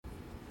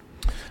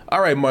All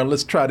right, Martin,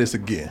 let's try this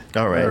again.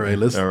 All right.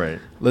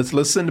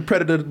 Let's send the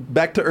Predator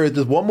back to Earth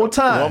just one more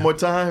time. One more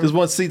time? Just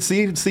want to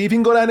see if he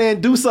can go down there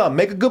and do something.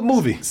 Make a good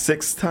movie.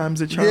 6 times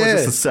the charm. Yeah.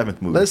 This is the 7th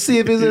movie. Let's see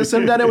if there's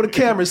him down there with a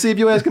camera. See if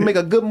your ass can make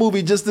a good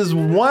movie just this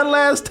one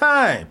last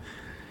time.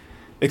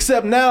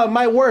 Except now it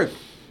might work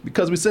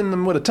because we're sending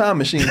them with a time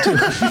machine too.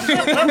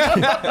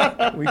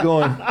 We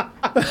going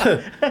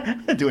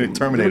doing it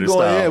Terminator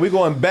style. Yeah, we're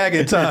going back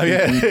in time.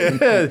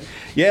 Yeah,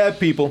 yeah,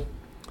 people.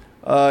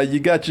 You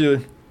got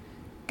your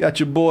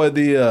boy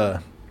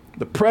the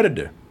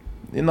Predator.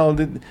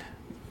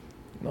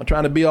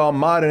 Trying to be all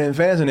modern and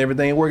fancy and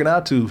everything ain't working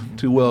out too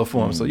well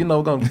for him. So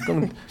we're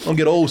gonna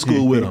get old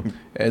school with him,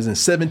 as in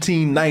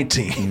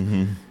 1719.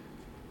 Mm-hmm.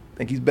 I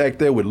think he's back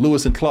there with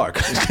Lewis and Clark,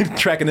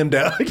 tracking him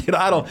down.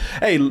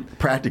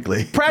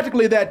 Practically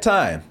that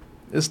time.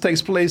 This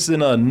takes place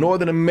in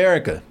Northern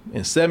America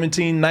in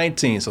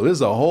 1719. So this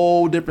is a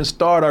whole different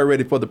start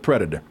already for the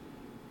Predator.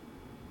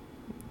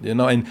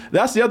 And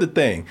that's the other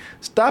thing.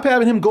 Stop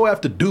having him go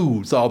after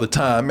dudes all the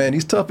time, man.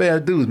 These tough ass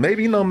dudes.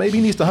 Maybe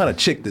he needs to hunt a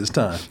chick this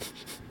time.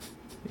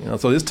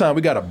 So this time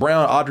we got a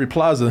brown Audrey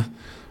Plaza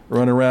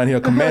running around here,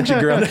 a Comanche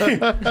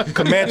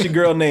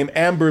girl named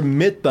Amber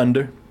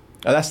Midthunder.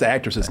 That's the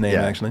actress's name,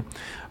 actually.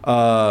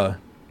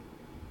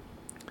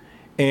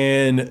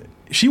 And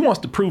she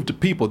wants to prove to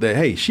people that,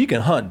 hey, she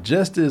can hunt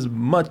just as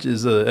much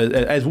as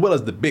well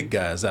as the big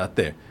guys out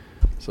there.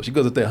 So she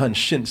goes out there hunting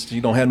shit. She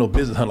don't have no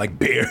business hunting like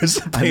bears,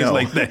 things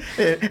like that.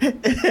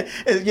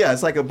 Yeah,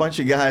 it's like a bunch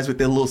of guys with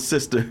their little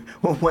sister.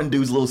 One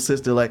dude's little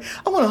sister, like,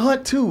 I want to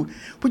hunt too.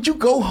 Would you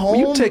go home?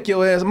 You take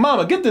your ass,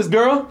 Mama. Get this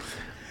girl.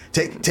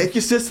 Take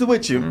your sister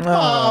with you,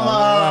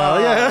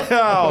 Mama.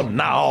 Oh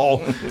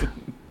no.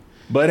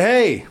 But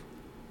hey,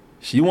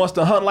 she wants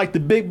to hunt like the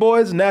big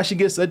boys. Now she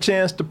gets a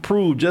chance to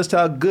prove just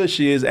how good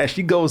she is as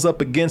she goes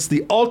up against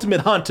the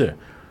ultimate hunter.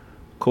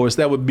 Of course,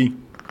 that would be.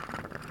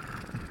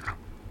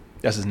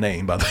 That's his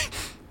name, by the way.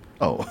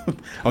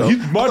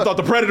 Martin thought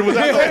the Predator was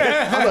out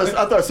there.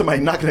 I thought somebody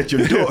knocking at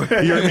your door. Thought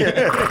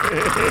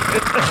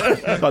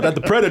that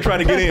the Predator trying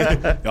to get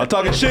in. Y'all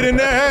talking shit in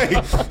there, hey.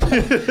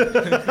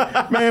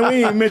 Man,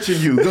 we ain't mentioned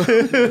you.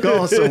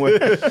 Go on somewhere.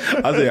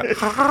 I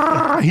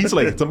said, he's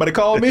like, somebody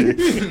called me?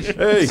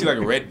 Hey. You see like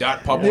a red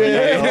dot pop on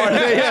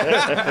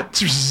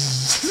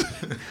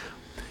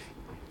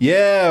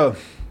Yeah.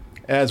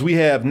 As we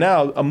have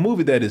now a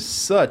movie that is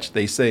such,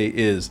 they say,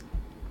 is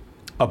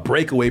a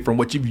breakaway from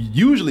what you've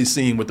usually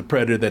seen with the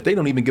Predator, that they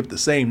don't even give the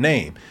same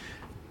name.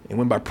 And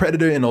when by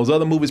Predator in those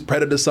other movies,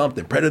 Predator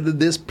something, Predator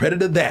this,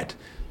 Predator that.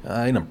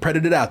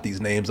 Predated out these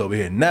names over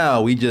here.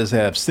 Now we just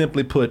have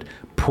simply put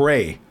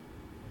Prey.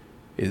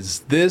 Is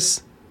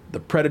this the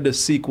Predator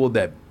sequel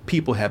that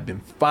people have been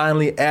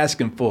finally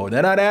asking for?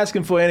 They're not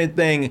asking for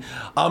anything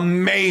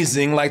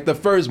amazing like the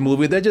first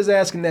movie. They're just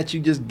asking that you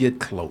just get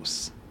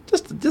close.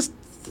 Just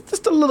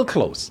a little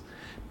close.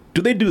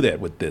 Do they do that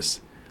with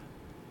this?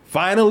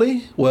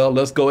 Finally, well,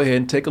 let's go ahead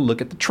and take a look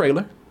at the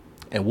trailer,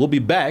 and we'll be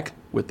back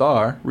with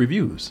our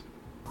reviews.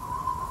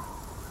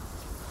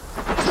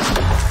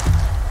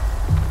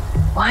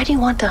 Why do you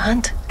want to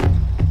hunt?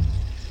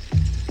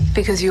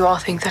 Because you all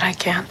think that I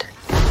can't.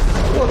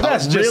 Well,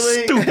 that's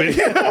just stupid.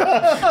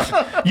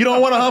 You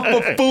don't want to hunt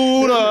for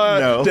food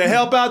or to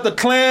help out the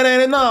clan?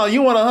 And no,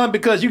 you want to hunt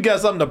because you got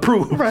something to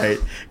prove. Right,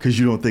 because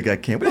you don't think I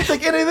can. We don't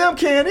think any of them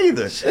can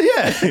either.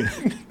 Yeah.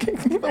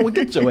 We'll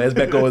get your ass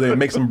back over there and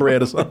make some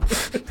bread or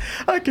something.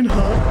 I can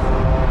hunt.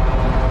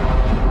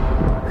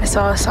 I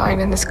saw a sign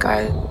in the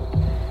sky.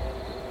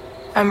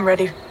 I'm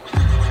ready.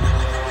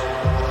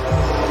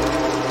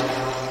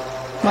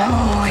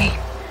 Muy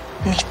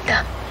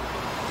bonita.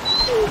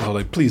 Oh,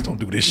 like, please don't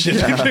do this shit.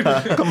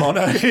 Come on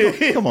now.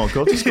 Come on,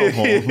 girl, just go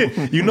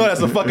home. You know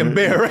that's a fucking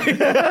bear, right?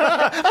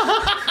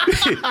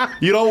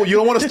 You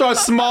don't want to start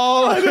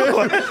small.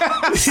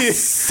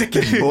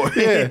 Sickening, boy.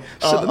 Yeah.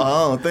 I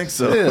don't think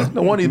so. Yeah.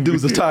 No wonder you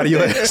dudes are tired of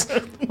your ass.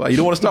 Well, you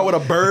don't want to start with a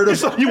bird or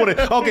something? You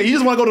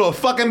just want to go to a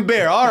fucking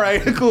bear. All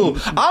right, cool.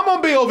 I'm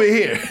going to be over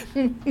here.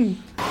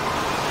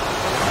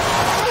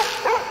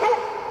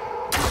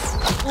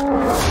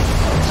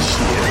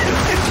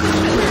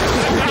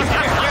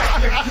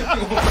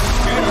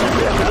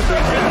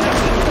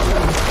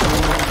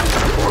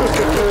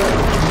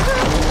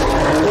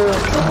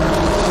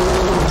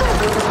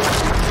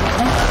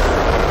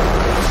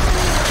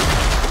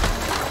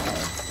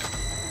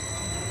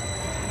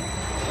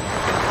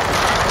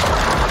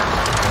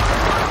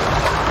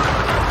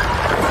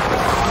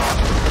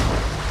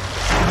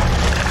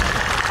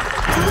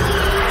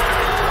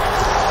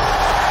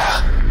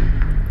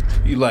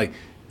 You like,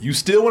 you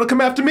still want to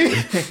come after me?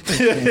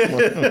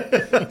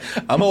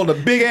 I'm on a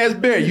big ass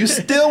bear. You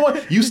still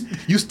want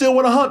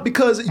to hunt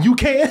because you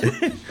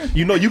can?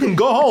 You know you can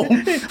go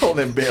home. Hold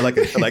that bear like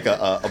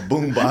a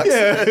boom box.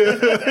 Yeah.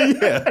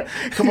 Yeah.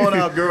 Come on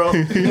out, girl.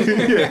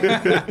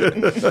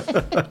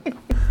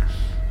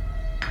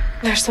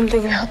 There's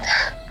something out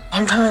there.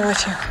 I'm coming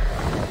with you.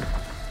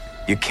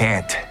 You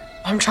can't.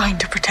 I'm trying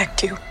to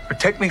protect you.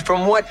 Protect me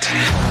from what?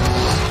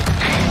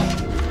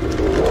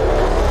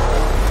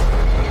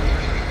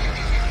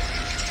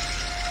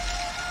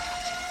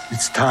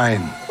 It's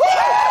time.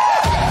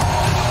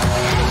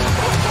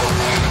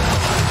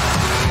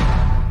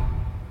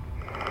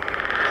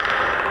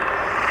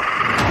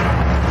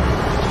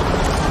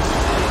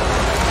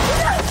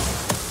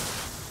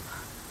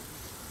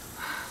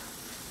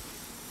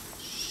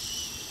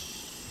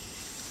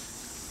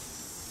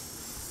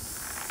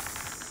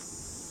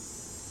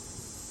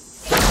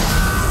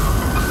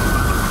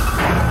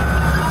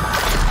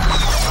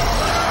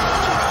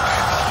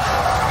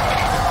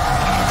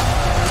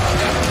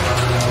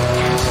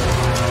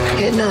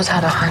 It knows how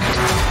to hunt.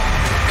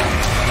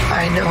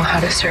 I know how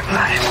to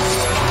survive.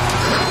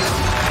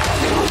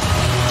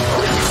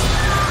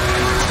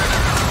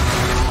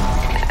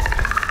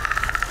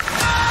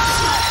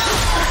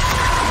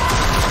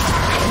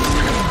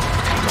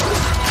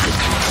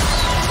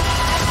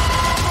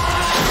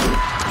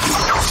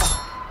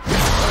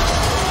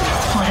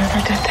 Whatever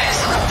did this,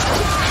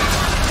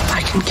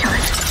 I can kill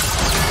it.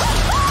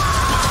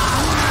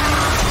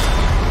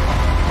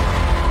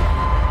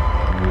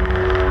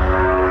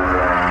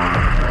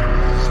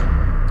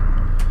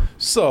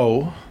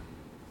 So,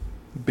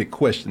 big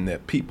question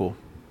that people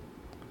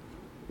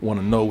want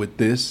to know with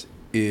this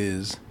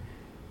is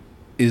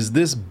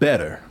this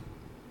better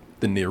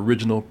than the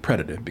original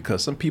Predator?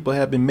 Because some people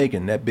have been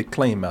making that big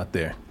claim out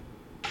there.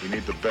 We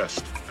need the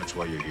best. That's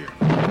why you're here.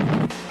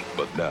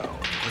 But now,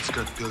 What's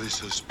got Billy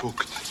so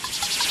spooked?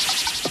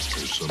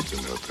 there's something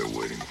out there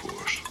waiting for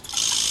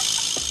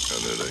us.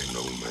 And it ain't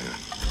no man.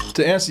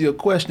 To answer your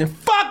question,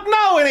 fuck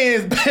no, it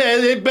ain't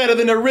better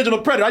than the original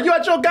Predator. Are you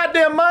out your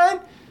goddamn mind?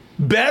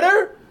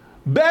 Better?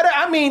 Better?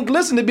 I mean,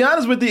 listen, to be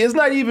honest with you, it's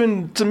not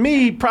even, to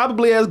me,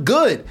 probably as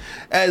good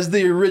as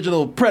the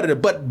original Predator.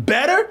 But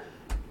better?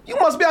 You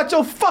must be out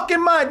your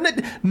fucking mind.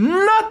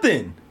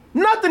 Nothing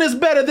is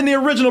better than the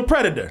original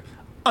Predator.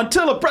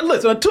 Until a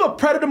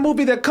Predator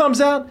movie that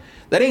comes out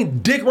that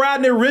ain't dick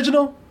riding the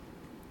original,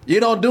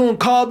 doing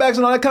callbacks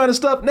and all that kind of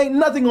stuff, ain't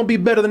nothing gonna be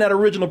better than that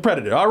original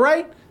Predator, all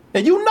right?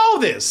 And you know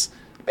this.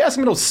 Be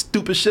asking me no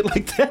stupid shit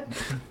like that.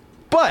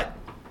 But,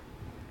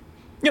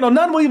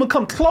 none will even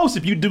come close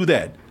if you do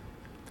that.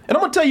 And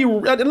I'm gonna tell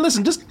you, and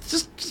listen, just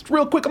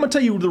real quick, I'm gonna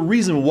tell you the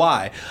reason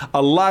why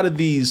a lot of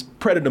these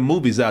Predator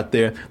movies out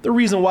there, the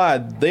reason why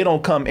they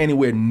don't come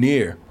anywhere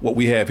near what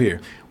we have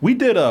here. We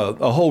did a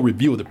whole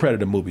review of the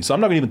Predator movie, so I'm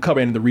not gonna even cover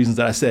any of the reasons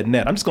that I said in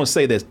that. I'm just gonna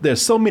say that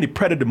there's so many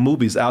Predator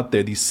movies out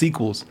there, these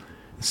sequels,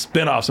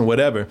 spinoffs and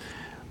whatever.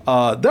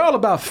 They're all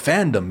about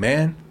fandom,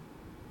 man.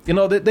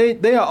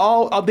 They are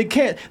all they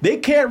can't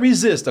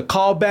resist a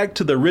callback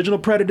to the original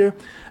Predator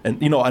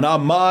and an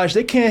homage.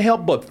 They can't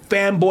help but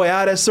fanboy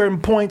out at certain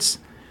points.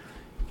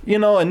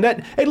 And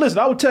that, hey, listen,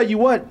 I will tell you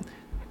what,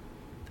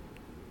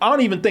 I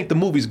don't even think the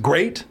movie's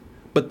great,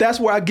 but that's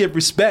where I give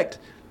respect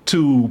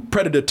to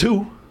Predator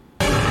 2.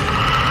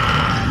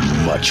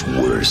 Much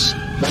worse.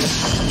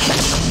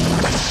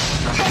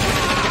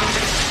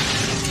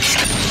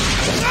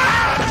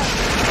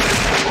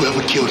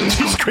 Whoever killed him.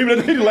 He's screaming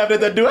at me, laughing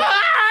at that dude.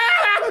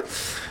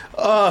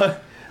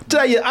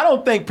 Tell you, I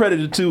don't think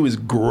Predator 2 is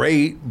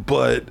great,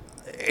 but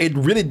it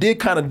really did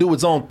kind of do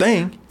its own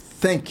thing.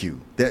 Thank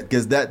you.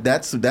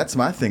 That's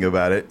my thing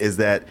about it, is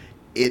that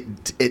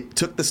it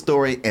took the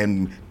story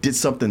and did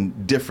something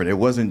different. It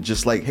wasn't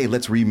just like, hey,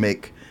 let's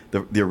remake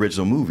the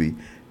original movie,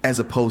 as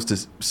opposed to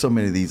so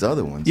many of these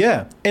other ones.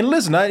 Yeah, and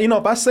listen,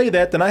 if I say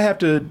that, then I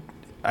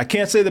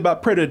can't say that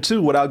about Predator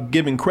 2 without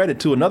giving credit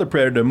to another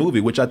Predator movie,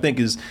 which I think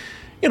is,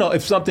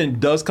 if something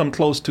does come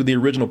close to the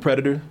original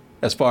Predator,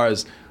 as far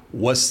as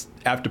what's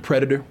after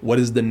Predator, what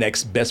is the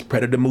next best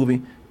Predator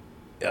movie,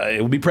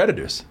 it would be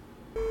Predators.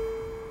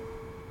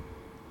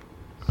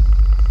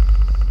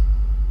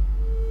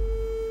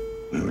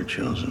 We were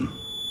chosen.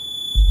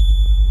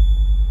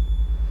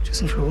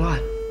 Chosen for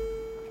what?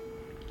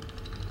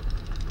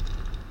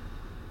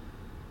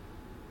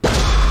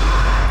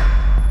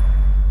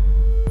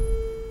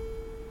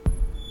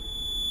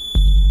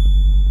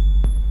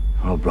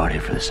 We're all brought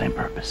here for the same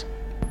purpose.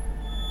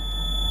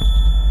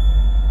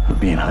 We're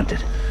being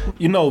hunted.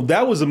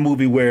 That was a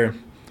movie where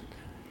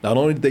not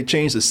only did they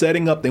change the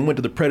setting up, they went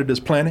to the Predator's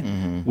planet,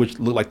 which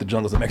looked like the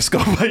jungles of Mexico,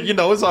 but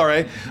it's all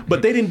right.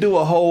 But they didn't do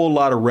a whole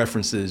lot of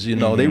references,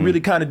 They really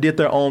kind of did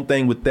their own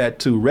thing with that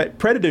too.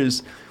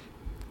 Predators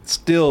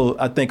still,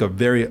 I think, a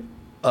very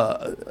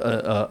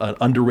an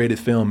underrated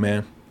film,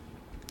 man.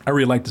 I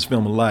really like this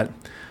film a lot.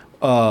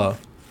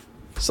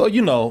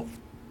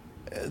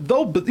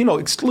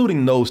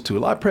 Excluding those two, a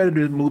lot of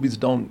Predator movies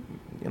don't,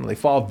 they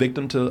fall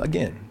victim to,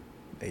 again,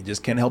 they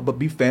just can't help but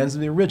be fans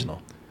of the original.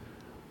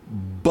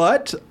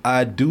 But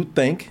I do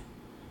think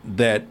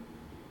that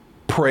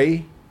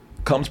Prey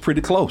comes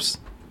pretty close.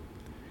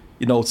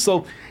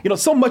 So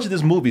much of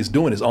this movie is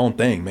doing its own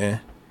thing,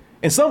 man.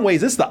 In some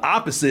ways, it's the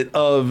opposite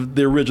of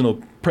the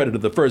original Predator,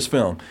 the first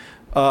film.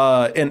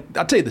 And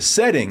I'll tell you, the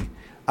setting,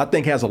 I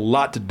think, has a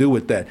lot to do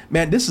with that.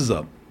 Man, this is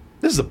a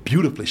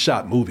beautifully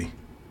shot movie.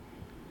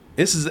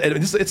 It's I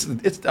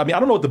mean, I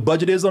don't know what the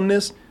budget is on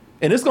this,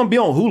 and it's going to be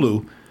on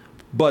Hulu,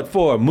 but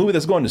for a movie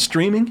that's going to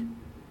streaming,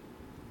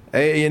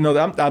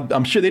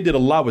 I'm sure they did a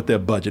lot with their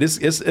budget.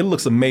 It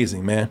looks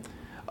amazing, man.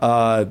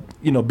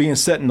 being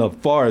set in the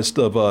forest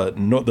of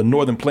the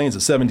northern plains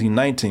of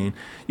 1719.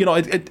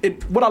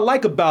 What I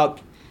like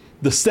about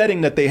the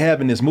setting that they have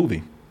in this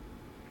movie,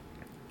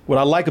 what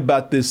I like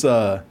about this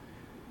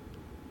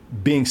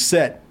being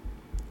set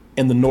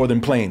in the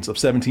northern plains of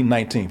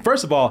 1719.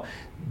 First of all,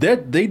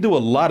 they do a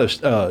lot of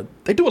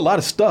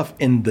stuff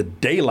in the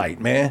daylight,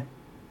 man.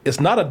 It's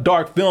not a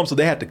dark film, so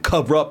they had to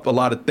cover up a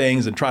lot of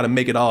things and try to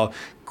make it all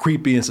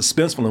creepy and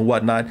suspenseful and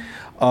whatnot.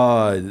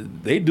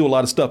 They do a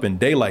lot of stuff in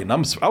daylight, and I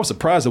was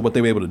surprised at what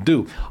they were able to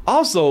do.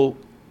 Also,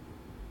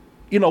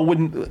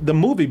 when the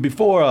movie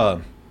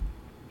before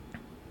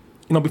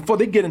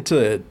they get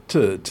into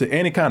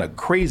any kind of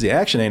crazy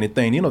action or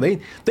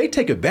anything, they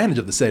take advantage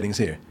of the settings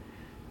here.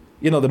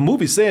 The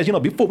movie says,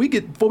 before we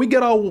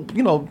get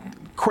all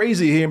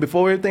crazy here and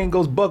before everything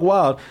goes buck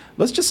wild,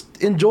 let's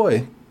just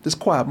enjoy this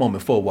quiet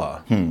moment for a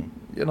while.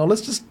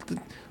 Let's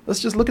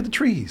just look at the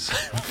trees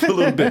for a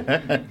little bit.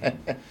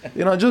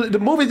 The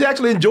movie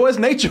actually enjoys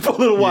nature for a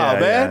little while,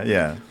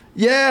 man.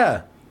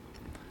 Yeah.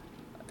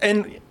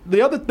 And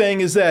the other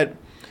thing is that,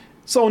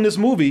 so in this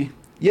movie,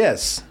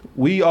 yes,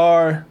 we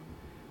are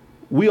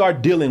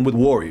dealing with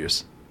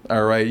warriors.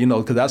 All right,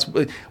 because that's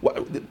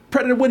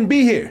Predator wouldn't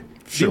be here.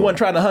 Sure. He wasn't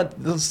trying to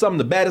hunt some of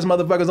the baddest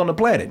motherfuckers on the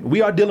planet.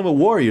 We are dealing with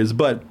warriors,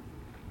 but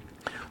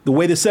the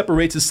way this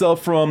separates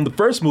itself from the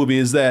first movie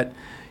is that,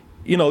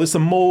 it's a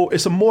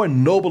more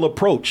noble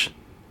approach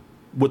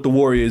with the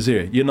warriors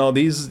here. They're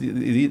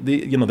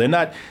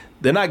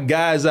not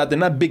guys out. They're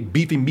not big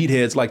beefy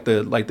meatheads like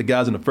the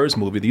guys in the first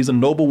movie. These are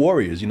noble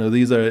warriors.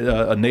 These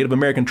are Native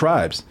American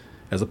tribes,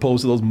 as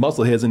opposed to those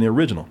muscleheads in the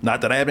original.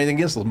 Not that I have anything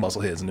against those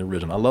muscleheads in the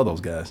original. I love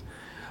those guys.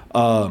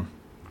 A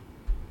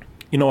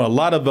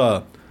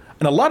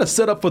lot of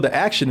setup for the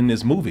action in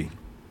this movie.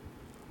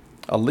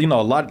 A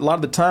lot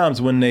of the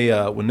times when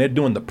they're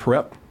doing the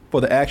prep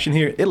for the action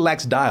here, it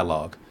lacks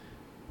dialogue.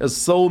 There's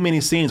so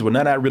many scenes where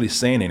they're not really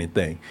saying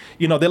anything.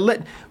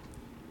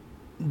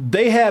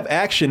 They have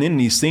action in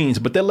these scenes,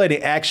 but they're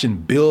letting action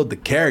build the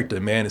character,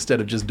 man,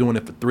 instead of just doing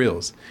it for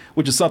thrills,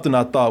 which is something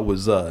I thought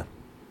was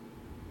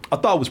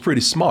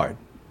pretty smart.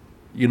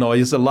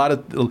 It's a lot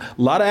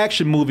of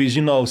action movies,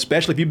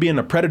 especially if you be in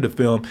a Predator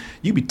film,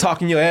 you be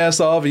talking your ass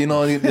off,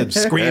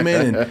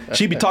 screaming, and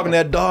she be talking to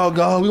that dog,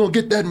 oh, we gonna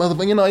get that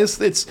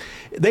motherfucker.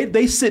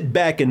 They sit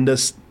back and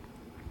just,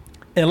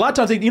 and a lot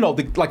of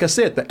times, like I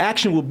said, the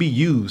action will be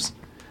used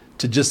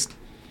to just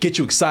get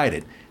you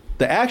excited.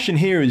 The action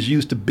here is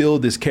used to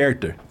build this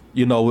character.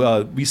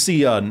 We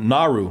see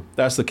Naru,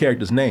 that's the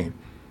character's name,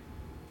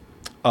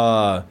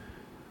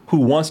 who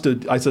wants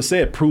to, as I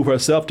said, prove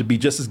herself to be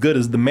just as good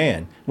as the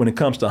man when it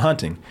comes to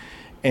hunting.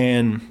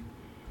 And,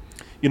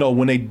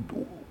 when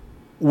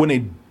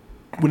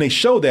they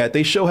show that,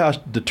 they show how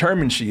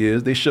determined she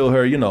is. They show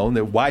her,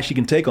 why she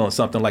can take on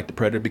something like the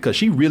Predator, because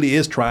she really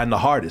is trying the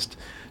hardest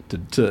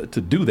to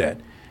do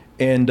that.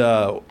 And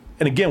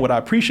again, what I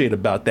appreciate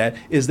about that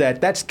is that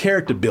that's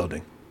character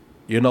building.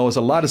 It's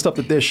a lot of stuff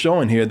that they're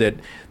showing here that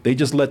they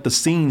just let the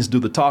scenes do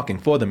the talking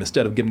for them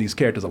instead of giving these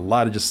characters a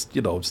lot of just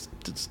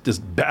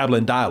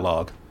babbling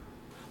dialogue.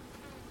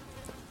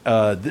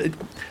 I think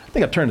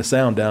I turned the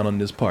sound down on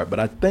this part, but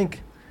I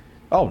think,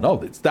 oh no,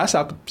 that's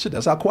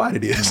how quiet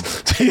it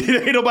is.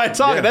 Ain't nobody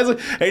talking. Yeah.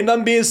 Ain't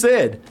nothing being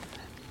said.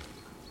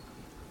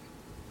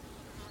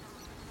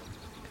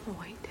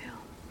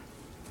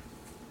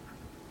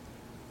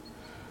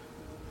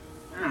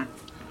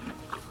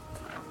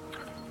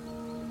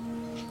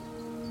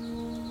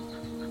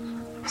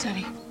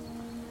 Sorry.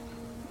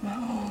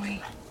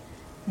 Maui.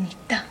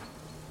 Nita.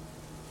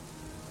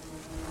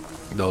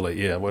 Dole,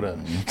 yeah, what up?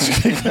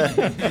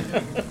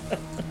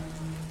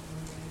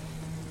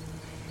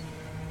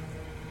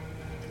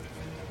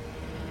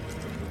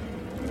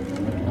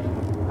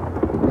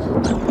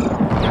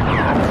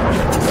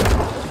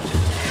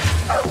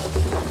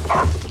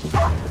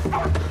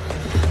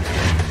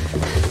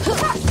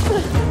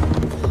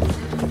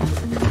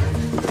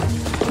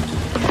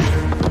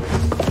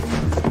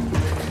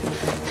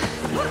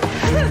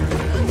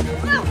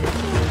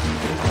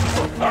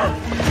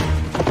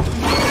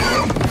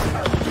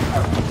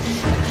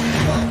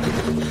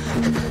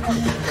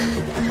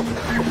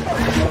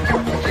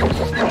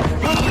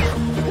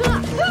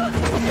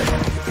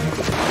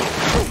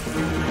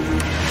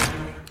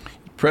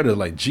 Predator,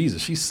 like,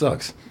 Jesus, she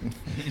sucks.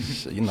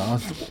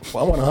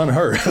 I want to hunt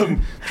her.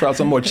 Try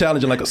something more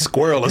challenging, like a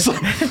squirrel or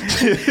something.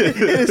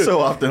 It's so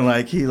often I'm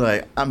not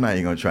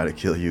even going to try to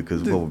kill you,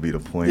 because what would be the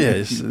point?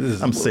 Yeah,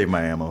 I'm saving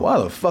my ammo. Why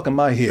the fuck am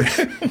I here?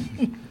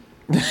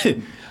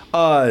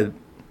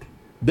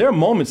 There are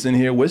moments in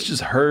here where it's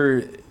just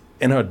her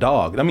and her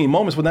dog. I mean,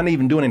 moments where they're not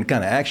even doing any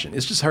kind of action.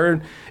 It's just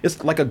her.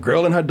 It's like a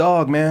girl and her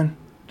dog, man,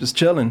 just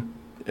chilling.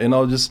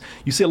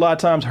 You see a lot of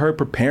times her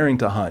preparing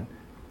to hunt.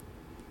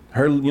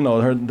 Her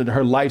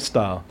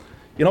lifestyle.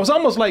 It's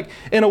almost like,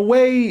 in a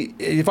way,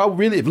 if I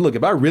really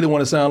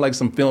want to sound like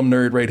some film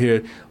nerd right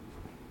here,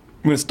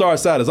 when it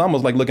starts out, it's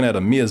almost like looking at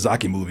a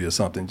Miyazaki movie or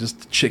something.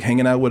 Just a chick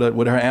hanging out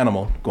with her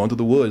animal, going through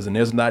the woods, and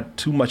there's not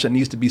too much that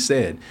needs to be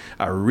said.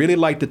 I really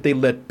like that they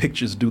let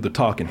pictures do the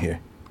talking here.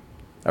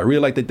 I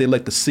really like that they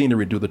let the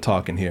scenery do the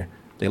talking here.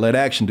 They let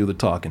action do the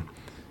talking.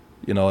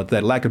 You know,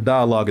 that lack of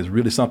dialogue is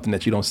really something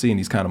that you don't see in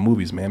these kind of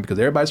movies, man, because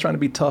everybody's trying to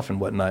be tough and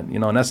whatnot. You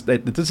know, and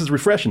this is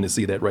refreshing to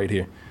see that right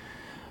here.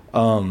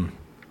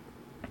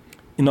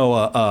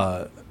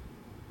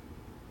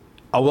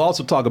 I will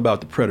also talk about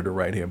the Predator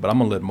right here, but I'm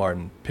gonna let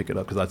Martin pick it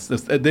up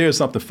because there's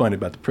something funny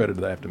about the Predator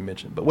that I have to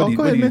mention. But go ahead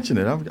and mention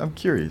it. I'm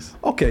curious.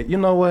 Okay, you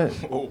know what?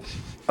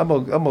 I'm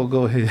gonna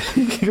go ahead.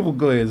 I'm gonna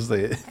go ahead and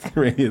say it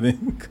right here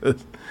then,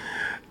 because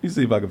you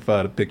see if I can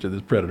find a picture of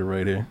this Predator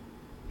right here.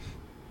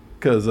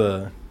 Because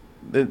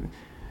and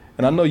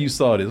I know you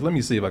saw this. Let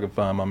me see if I can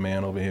find my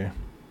man over here.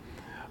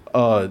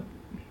 So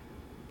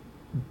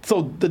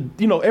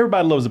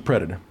everybody loves the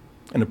Predator,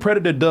 and the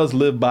Predator does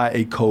live by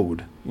a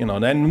code. You know,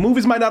 and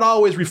movies might not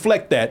always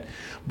reflect that,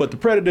 but the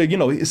Predator,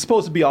 is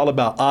supposed to be all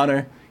about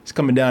honor. He's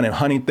coming down and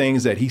hunting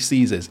things that he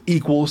sees as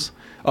equals.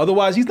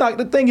 Otherwise, he's not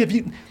the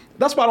thing.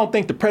 That's why I don't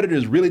think the Predator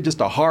is really just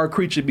a hard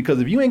creature,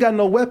 because if you ain't got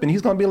no weapon,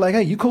 he's gonna be like,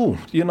 hey, you cool.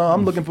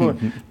 I'm looking for,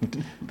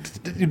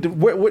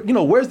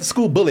 where's the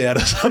school bully at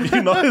or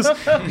something?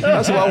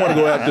 That's what I want to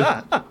go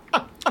after.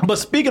 But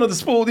speaking of the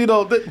school,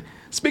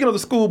 speaking of the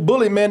school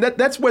bully, man,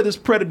 that's where this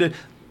Predator,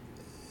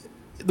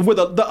 where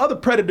the other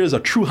Predators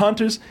are true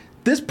hunters.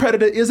 This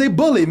Predator is a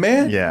bully,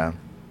 man. Yeah.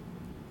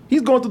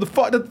 He's going through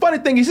the funny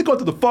thing is he's going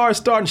through the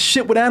forest starting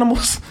shit with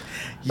animals.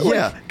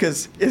 Yeah,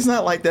 because it's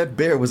not like that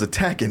bear was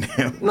attacking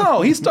him.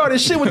 No, he started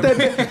shit with that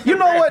bear. You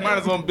know what? Mind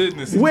his own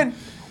business. When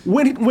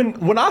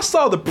I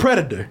saw the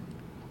Predator,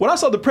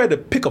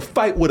 pick a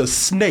fight with a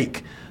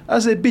snake, I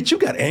said, bitch, you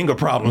got anger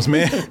problems,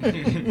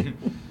 man.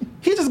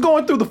 He's just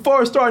going through the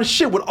forest starting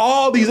shit with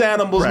all these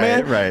animals,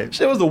 man. Right.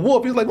 Shit was a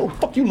wolf. He's like, "Oh,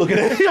 fuck you looking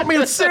at?" I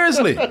mean,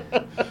 seriously. He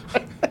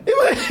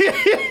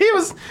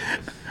was.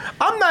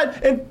 I'm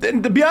not,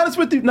 and to be honest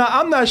with you, now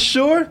I'm not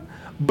sure,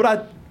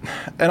 but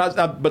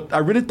I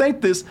really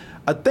think this.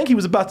 I think he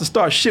was about to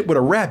start shit with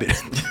a rabbit.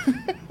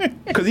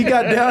 Because he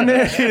got down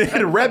there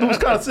and the rabbit was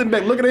kind of sitting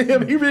back looking at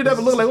him. He really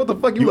never looked like, what the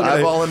fuck you looking at?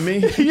 Eyeballing me?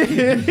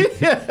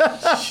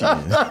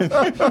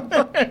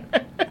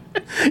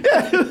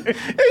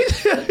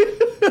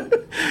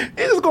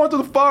 He's just going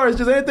through the forest,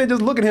 just anything,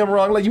 just looking at him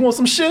wrong. Like, you want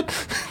some shit?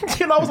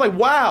 I was like,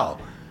 wow.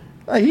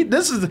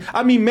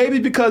 Maybe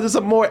because it's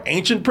a more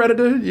ancient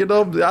Predator,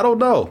 I don't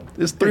know.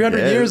 It's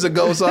 300 years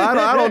ago, so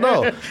I don't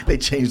know. They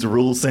changed the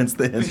rules since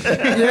then.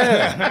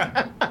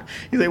 Yeah.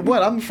 He's like,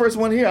 what? I'm the first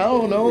one here. I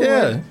don't know.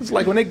 Yeah. It's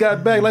like when they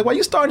got back, like, why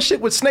you starting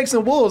shit with snakes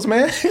and wolves,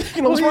 man?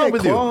 What's wrong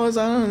with claws,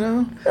 I don't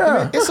know.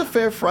 Yeah. It's a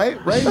fair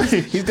fight, right?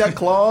 He's got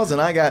claws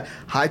and I got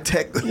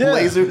high-tech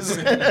lasers.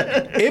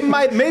 It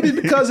might, maybe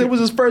because it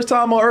was his first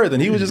time on Earth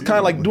and he was just kind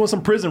of like doing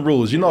some prison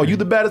rules. You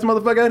the baddest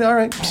motherfucker? All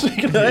right.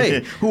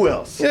 Hey. Who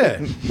else? Yeah.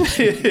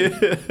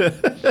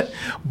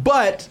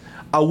 But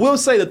I will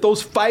say that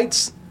those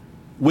fights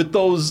with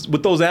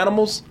those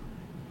animals,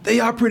 they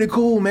are pretty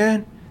cool,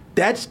 man.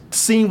 That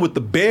scene with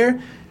the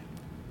bear,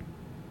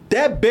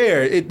 that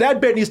bear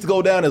needs to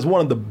go down as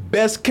one of the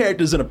best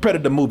characters in a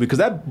Predator movie, because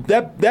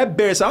that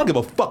bear said, I don't give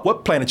a fuck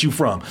what planet you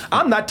from.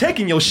 I'm not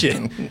taking your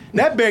shit.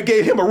 That bear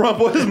gave him a run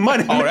for his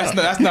money. Oh,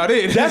 that's not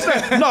it.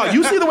 No,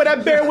 you see the way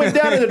that bear went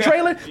down in the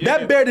trailer? Yeah.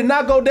 That bear did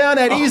not go down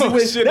that easy.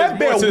 That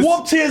bear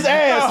whooped his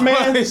ass,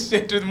 man.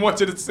 Shit, there's more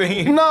to the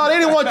scene. No, they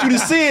didn't want you to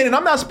see it, and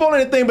I'm not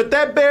spoiling anything, but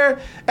that bear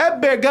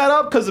got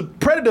up because the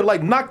Predator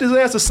like knocked his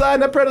ass aside,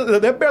 and that bear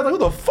was like, who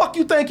the fuck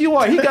you think you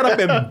are? He got up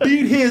and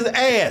beat his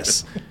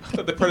ass.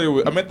 I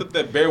meant that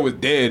that bear was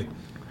dead.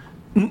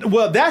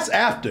 Well, that's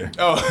after.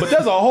 Oh. But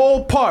there's a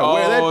whole part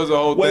where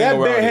that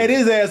bear had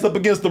his ass up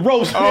against the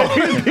ropes. Oh.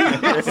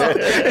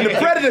 And the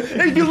Predator,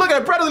 if you look at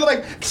the Predator,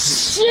 like,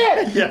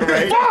 shit! Yeah,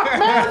 right. Fuck,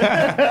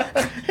 man!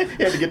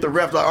 He had to get the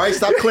ref like, all right,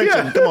 stop clinching.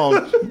 Yeah. Come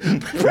on.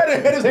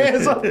 Predator had his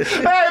hands up. Hey,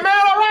 man,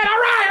 all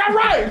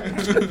right.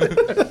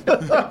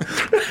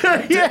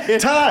 Yeah.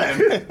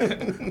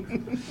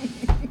 Time.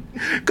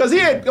 Because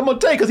I'm going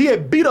to tell you, because he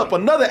had beat up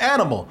another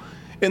animal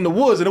in the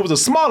woods, and it was a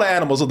smaller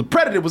animal, so the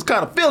Predator was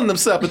kind of feeling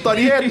himself and thought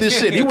he had this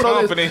shit. He went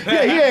over there,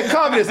 he had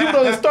confidence. He went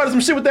over there and started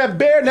some shit with that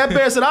bear, and that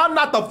bear said, I'm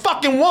not the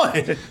fucking one.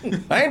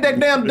 I ain't that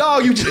damn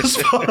dog you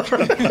just fought. That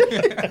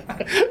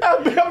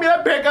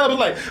bear got up and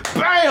like,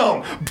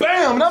 bam,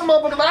 bam, and that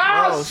motherfucker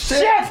like, oh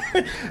shit,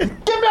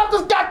 get me off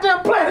this goddamn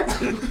planet.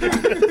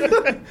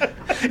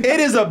 It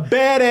is a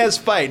badass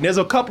fight, and there's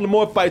a couple of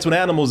more fights with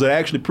animals that are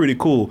actually pretty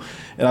cool,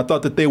 and I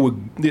thought that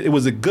it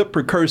was a good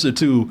precursor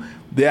to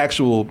the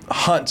actual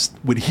hunts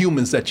with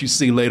humans that you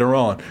see later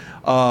on.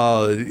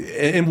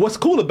 And what's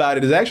cool about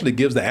it is it actually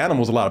gives the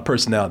animals a lot of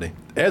personality.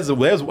 I'm not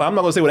going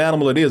to say what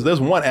animal it is. There's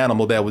one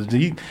animal that was,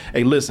 hey,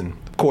 listen,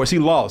 of course he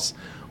lost,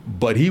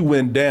 but he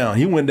went down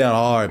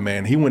hard,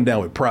 man. He went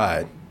down with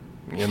pride.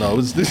 Hey,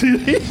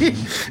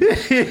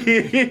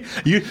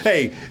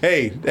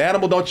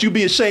 animal, don't you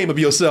be ashamed of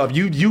yourself.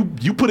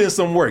 You put in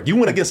some work. You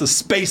went against a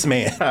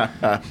spaceman.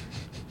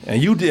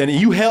 and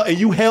you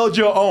held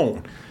your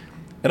own.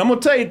 And I'm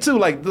gonna tell you too,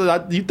 like,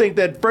 you think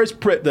that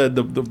first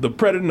the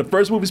Predator in the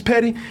first movie is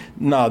petty?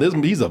 Nah,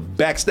 he's a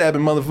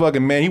backstabbing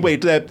motherfucking man. He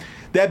waited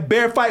that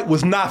bear fight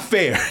was not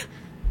fair.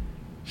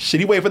 Shit,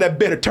 he waited for that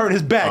bear to turn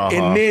his back,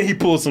 and then he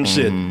pulled some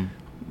shit.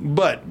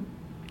 But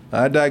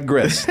I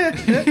digress.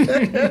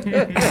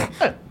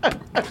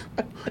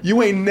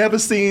 You ain't never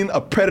seen a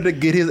predator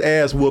get his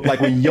ass whooped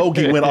like when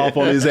Yogi went off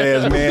on his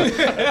ass,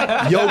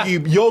 man.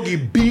 Yogi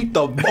beat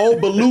the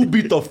old Baloo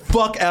beat the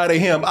fuck out of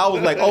him. I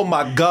was like, oh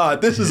my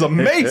God, this is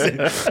amazing.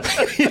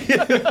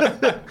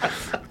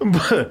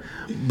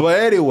 but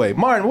anyway,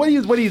 Martin, what are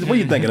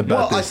you thinking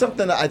about this?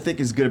 Something that I think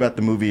is good about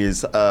the movie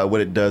is what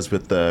it does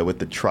with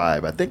the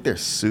tribe. I think they're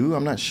Sioux.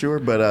 I'm not sure,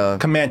 but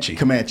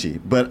Comanche.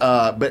 But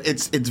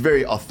it's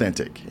very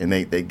authentic, and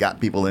they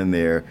got people in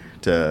there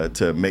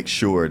to make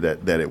sure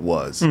that it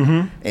was,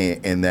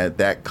 and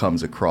that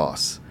comes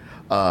across.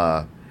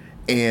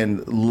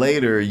 And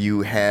later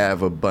you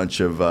have a bunch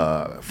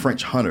of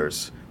French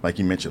hunters, like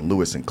you mentioned,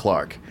 Lewis and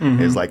Clark.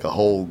 There's like a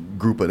whole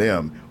group of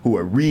them who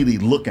are really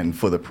looking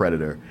for the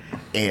predator,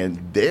 and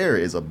there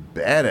is a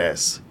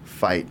badass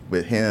fight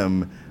with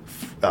him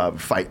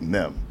fighting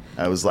them.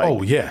 I was like,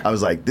 oh yeah. I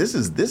was like, this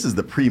is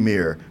the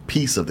premier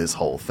piece of this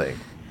whole thing.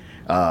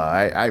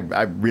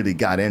 I really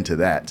got into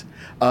that.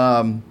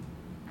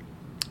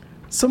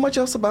 So much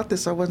else about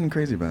this I wasn't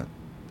crazy about.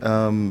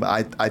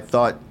 I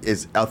thought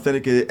as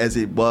authentic as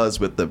it was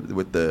with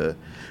the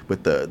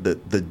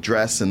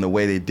dress and the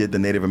way they did the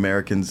Native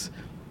Americans,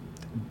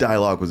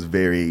 dialogue was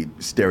very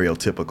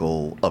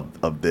stereotypical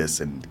of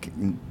this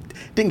and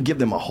didn't give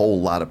them a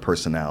whole lot of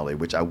personality,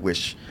 which I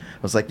wish.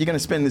 I was like, you're going to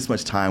spend this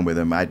much time with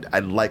them.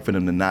 I'd like for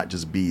them to not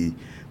just be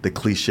the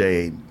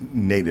cliche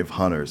native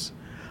hunters.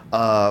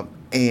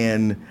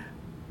 And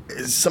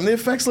some of the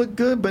effects look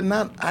good, but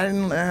not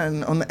on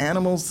the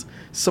animals.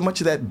 So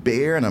much of that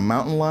bear and a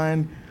mountain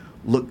lion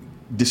look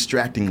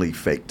distractingly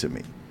fake to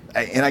me.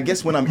 And I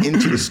guess when I'm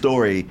into the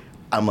story,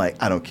 I'm like,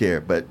 I don't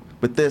care. But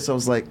with this, I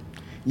was like,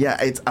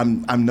 yeah,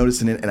 I'm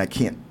noticing it, and I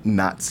can't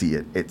not see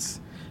it. It's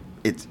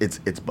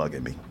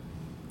bugging me.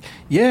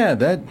 Yeah,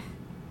 that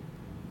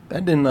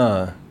didn't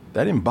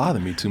bother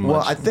me too much.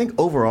 Well, I think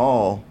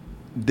overall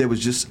there was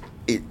just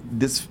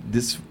this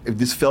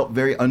felt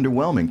very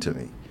underwhelming to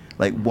me.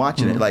 Like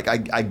watching it, like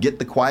I get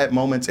the quiet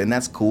moments and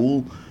that's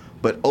cool,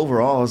 but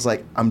overall I was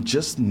like, I'm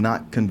just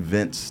not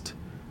convinced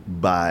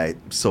by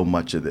so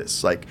much of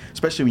this. Like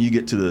especially when you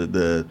get to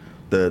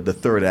the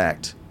third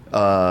act,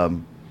 I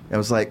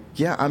was like,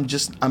 yeah, I'm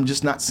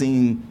just not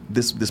seeing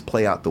this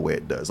play out the way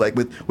it does. Like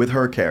with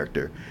her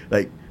character,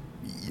 like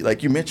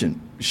you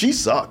mentioned, she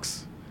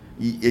sucks.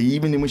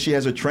 Even when she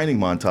has her training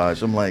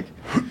montage, I'm like,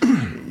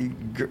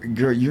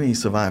 girl, you ain't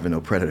surviving no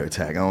predator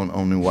attack. I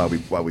don't know why we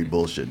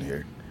bullshitting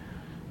here.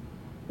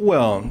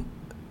 Well,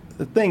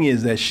 the thing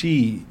is that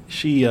she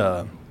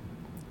it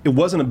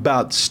wasn't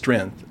about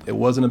strength. It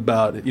wasn't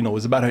about, it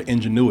was about her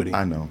ingenuity.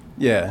 I know.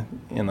 Yeah,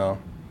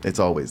 It's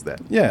always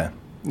that. Yeah.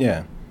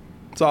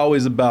 It's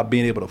always about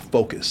being able to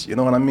focus. You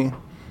know what I mean?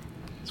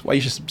 That's why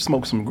you should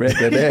smoke some Greg.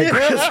 I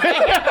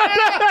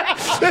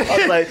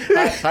was like,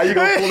 how you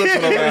gonna pull this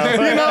one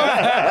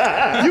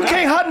around? You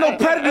can't hunt no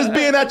predators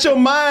being at your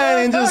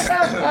mind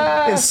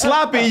and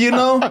sloppy.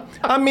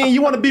 I mean,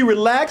 you want to be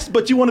relaxed,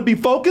 but you want to be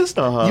focused.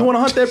 You want to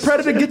hunt that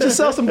predator? Get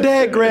yourself some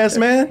dadgrass,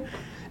 man.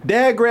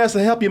 Dadgrass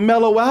will help you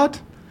mellow out,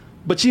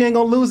 but you ain't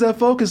gonna lose that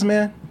focus,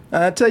 man.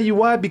 And I tell you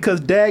why,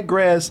 because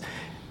dadgrass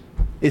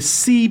is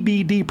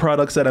CBD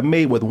products that are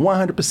made with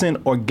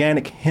 100%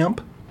 organic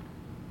hemp.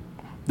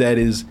 That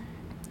is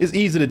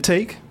easy to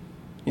take.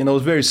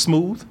 It's very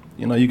smooth.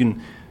 You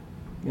can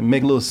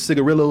make little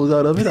cigarillos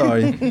out of it, or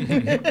you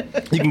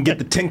can get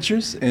the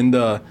tinctures and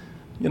put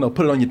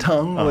it on your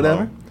tongue or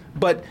whatever.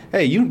 But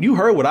hey, you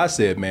heard what I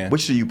said, man.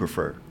 Which do you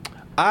prefer?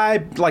 I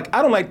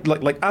don't like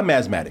I'm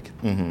asthmatic.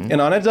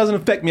 That doesn't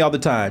affect me all the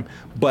time,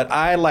 but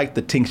I like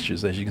the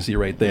tinctures, as you can see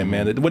right there,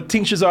 man. What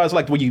tinctures are is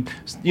like when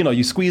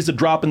you squeeze the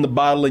drop in the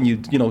bottle and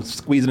you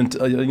squeeze it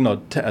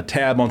into a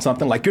tab on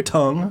something like your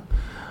tongue.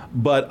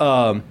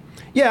 But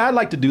yeah, I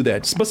like to do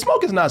that. But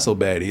smoke is not so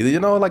bad either.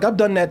 Like I've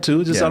done that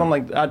too. Just I don't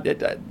like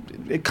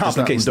it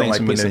complicates things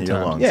for me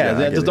sometimes.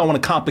 I just don't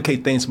want to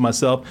complicate things for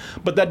myself.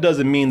 But that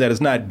doesn't mean that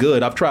it's not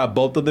good. I've tried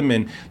both of them,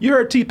 and you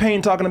heard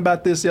T-Pain talking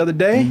about this the other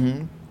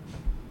day.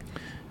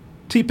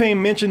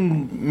 T-Pain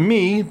mentioned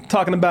me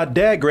talking about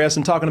dadgrass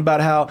and talking about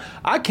how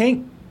I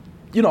can't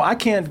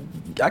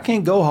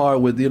go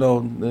hard with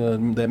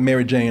that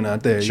Mary Jane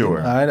out there.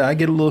 Sure. I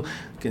get a little.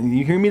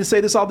 You hear me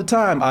say this all the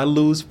time. I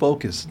lose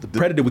focus. The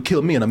predator would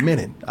kill me in a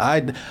minute.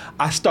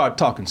 I start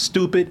talking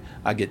stupid.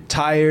 I get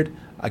tired.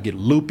 I get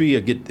loopy.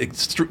 I get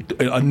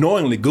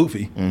annoyingly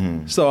goofy.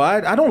 So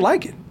I don't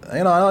like it.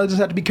 I just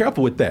have to be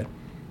careful with that.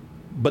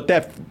 But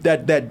that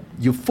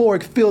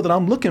euphoric feel that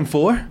I'm looking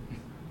for,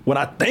 when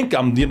I think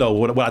I'm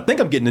what I think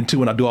I'm getting into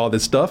when I do all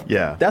this stuff.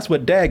 Yeah. That's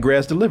what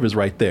dadgrass delivers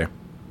right there.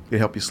 It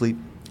help you sleep.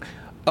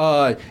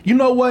 You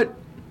know what?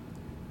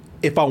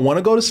 If I want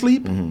to go to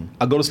sleep,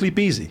 I go to sleep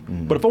easy.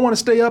 But if I want to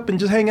stay up and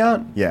just hang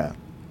out,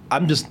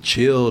 I'm just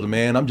chilled,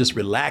 man. I'm just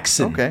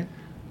relaxing. Okay.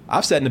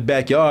 I've sat in the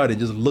backyard and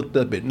just looked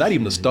up at not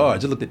even the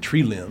stars, just looked at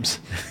tree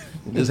limbs.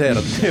 Just had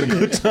a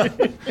good time.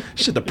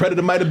 Shit, the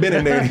Predator might have been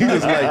in there. And he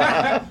was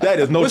like, that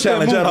is no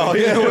challenge at all.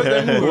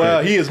 Yeah.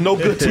 Well, he is no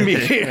good to me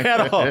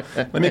at all.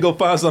 Let me go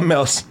find something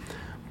else.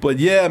 But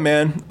yeah,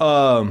 man,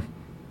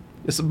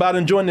 it's about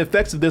enjoying the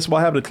effects of this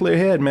while having a clear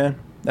head, man.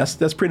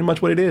 That's pretty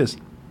much what it is.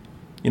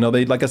 You know,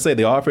 they, like I say,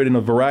 they offer it in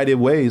a variety of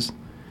ways.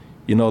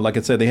 You know, like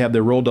I said, they have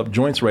their rolled up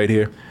joints right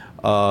here,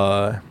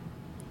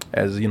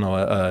 as you know,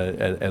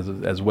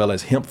 as well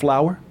as hemp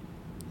flour.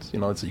 You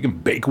know, so you can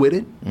bake with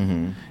it,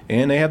 and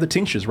they have the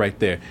tinctures right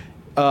there.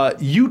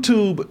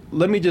 YouTube,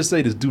 let me just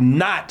say this: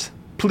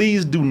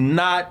 please do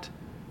not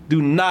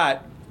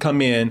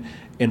come in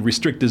and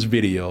restrict this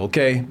video,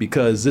 okay?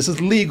 Because this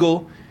is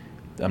legal.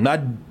 I'm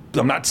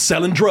not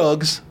selling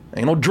drugs. I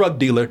ain't no drug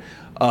dealer,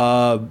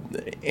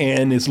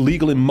 and it's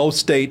legal in most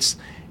states.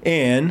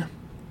 And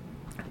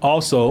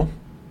also,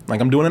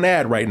 like I'm doing an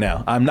ad right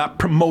now. I'm not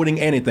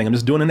promoting anything. I'm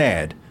just doing an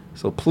ad.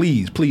 So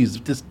please,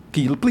 just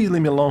please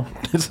leave me alone.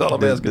 That's all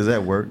I'm asking. Does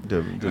that work?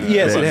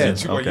 Yes, it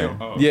has. Okay.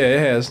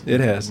 Yeah, it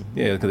has.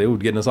 Yeah, because they were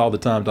getting us all the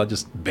time. So I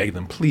just beg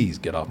them, please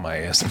get off my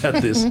ass about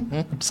this.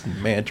 I'm just a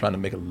man trying to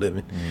make a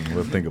living.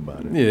 We'll think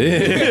about it.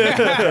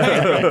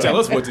 Yeah. Tell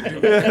us what to do.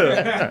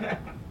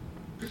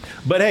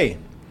 But hey,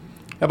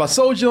 have I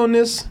sold you on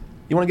this?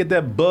 You want to get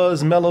that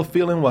buzz mellow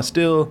feeling while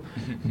still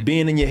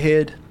being in your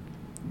head?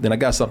 Then I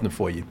got something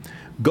for you.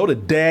 Go to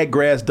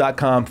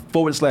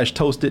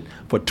dadgrass.com/toasted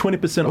for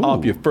 20%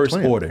 off your first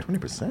order.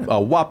 20%. A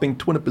whopping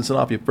 20%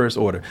 off your first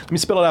order. Let me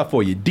spell it out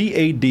for you.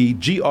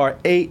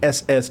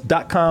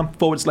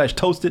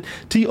 dadgrass.com/toasted.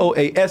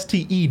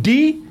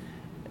 TOASTED.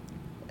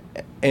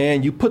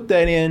 And you put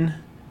that in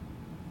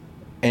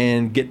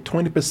and get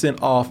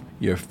 20% off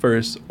your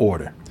first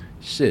order.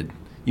 Shit,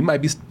 you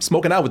might be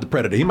smoking out with the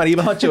Predator. He might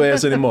even hunt your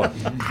ass anymore.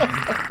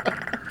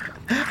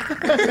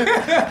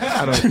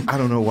 I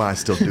don't know why I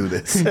still do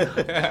this.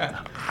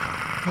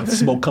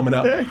 Smoke coming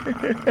out.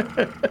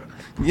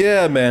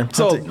 Yeah, man.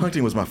 So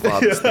Hunting was my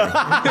father's thing.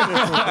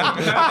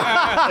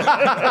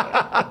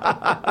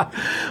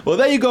 well,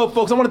 there you go,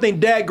 folks. I want to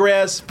thank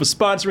Dadgrass for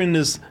sponsoring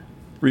this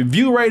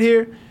review right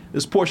here,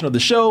 this portion of the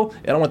show.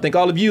 And I want to thank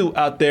all of you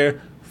out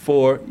there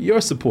for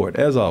your support,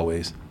 as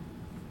always.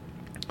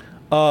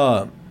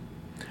 One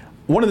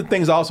of the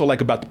things I also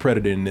like about the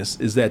Predator in this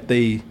is that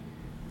they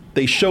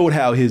showed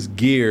how his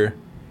gear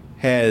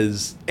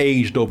has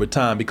aged over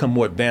time, become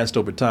more advanced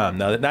over time.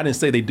 Now, I didn't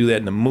say they do that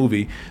in the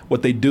movie.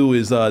 What they do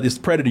is this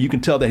Predator, you can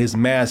tell that his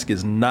mask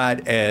is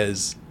not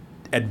as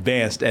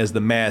advanced as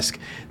the mask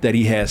that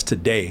he has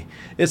today.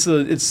 It's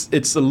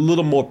a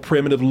little more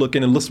primitive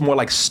looking. It looks more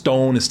like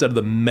stone instead of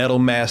the metal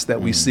mask that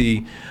we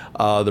see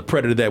the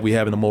Predator that we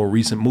have in the more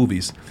recent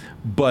movies.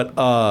 But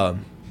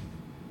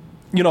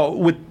you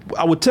know,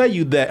 I would tell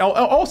you that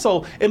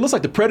also it looks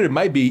like the Predator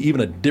might be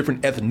even a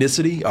different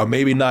ethnicity, or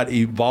maybe not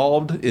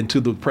evolved into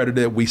the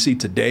Predator that we see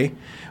today.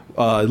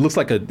 It looks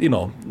like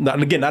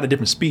not a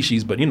different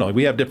species, but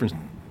we have different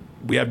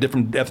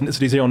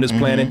ethnicities here on this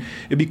planet.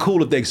 It'd be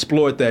cool if they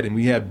explored that and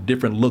we have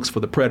different looks for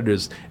the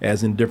Predators,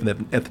 as in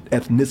different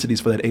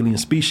ethnicities for that alien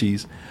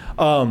species.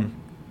 I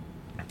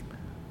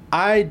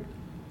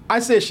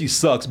said she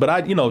sucks, but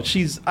I didn't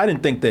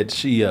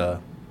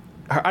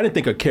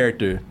think her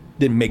character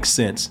didn't make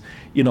sense.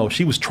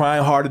 She was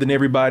trying harder than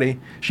everybody.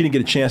 She didn't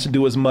get a chance to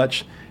do as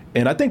much.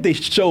 And I think they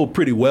showed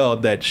pretty well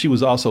that she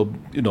was also,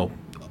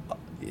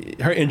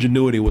 her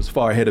ingenuity was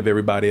far ahead of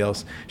everybody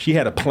else. She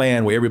had a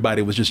plan where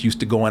everybody was just used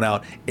to going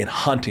out and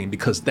hunting,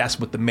 because that's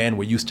what the men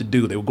were used to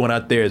do. They were going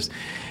out there as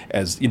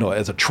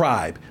a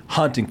tribe,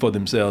 hunting for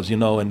themselves,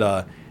 and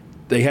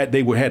they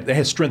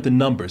had strength in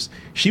numbers.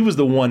 She was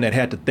the one that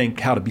had to think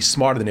how to be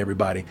smarter than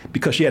everybody,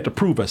 because she had to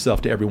prove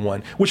herself to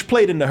everyone, which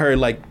played into her,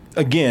 like,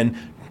 again,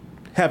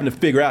 having to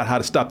figure out how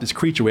to stop this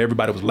creature where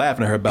everybody was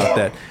laughing at her about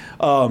that.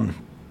 And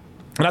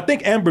I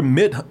think Amber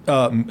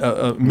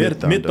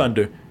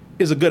Midthunder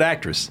is a good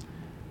actress.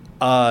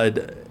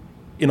 And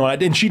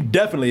she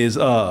definitely is.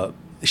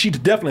 She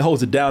definitely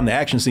holds it down in the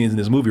action scenes in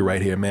this movie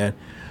right here, man.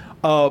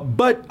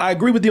 But I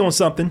agree with you on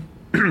something.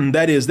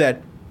 That is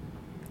that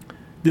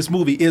this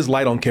movie is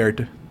light on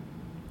character.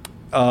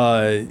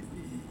 I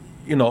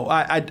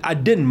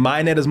didn't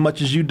mind that as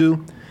much as you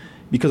do,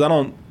 because I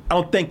don't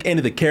think any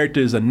of the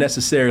characters are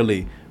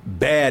necessarily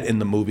bad in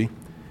the movie.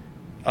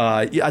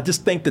 I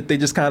just think that they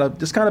just kind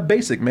of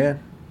basic,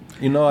 man.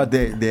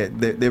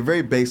 They're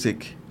very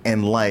basic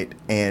and light,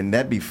 and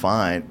that'd be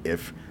fine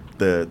if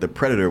the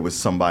Predator was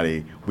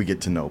somebody we get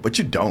to know. But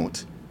you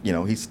don't.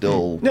 He's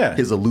still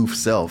his aloof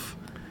self,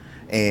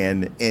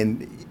 and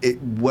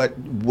what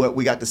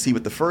we got to see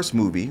with the first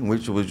movie,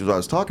 which was what I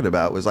was talking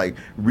about, was like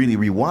really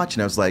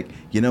rewatching. I was like,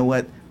 you know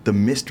what? The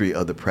mystery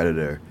of the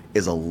Predator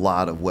is a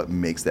lot of what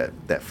makes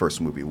that first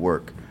movie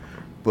work.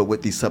 But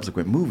with these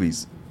subsequent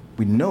movies,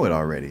 we know it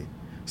already.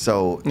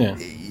 So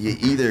you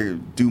either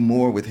do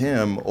more with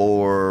him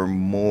or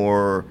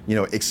more,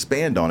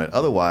 expand on it.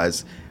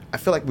 Otherwise, I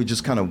feel like we're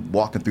just kind of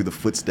walking through the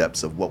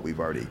footsteps of where we've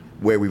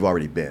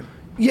already been.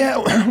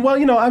 Yeah,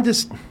 well, I'm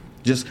just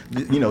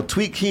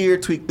tweak here,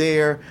 tweak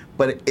there,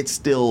 but it's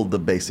still the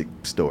basic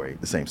story,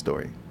 the same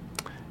story.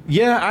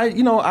 Yeah,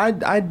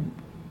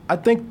 I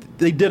think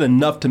they did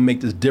enough to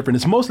make this different.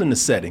 It's mostly in the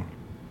setting.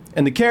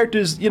 And the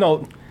characters,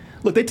 look,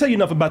 they tell you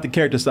enough about the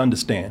characters to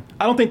understand.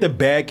 I don't think they're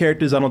bad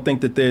characters. I don't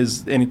think that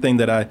there's anything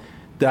that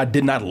I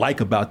did not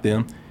like about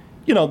them.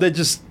 They're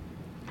just,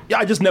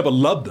 I just never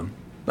loved them.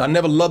 I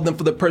never loved them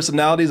for their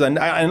personalities, and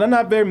they're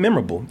not very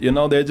memorable.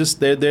 They're just,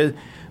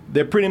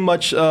 they're pretty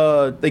much,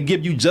 they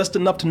give you just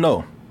enough to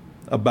know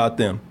about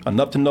them,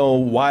 enough to know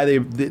why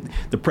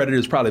the predator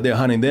is probably there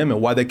hunting them,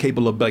 and why they're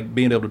capable of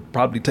being able to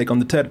probably take on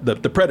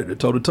the predator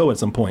toe to toe at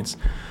some points.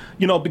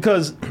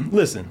 Because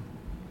listen,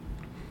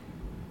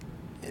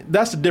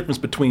 that's the difference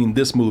between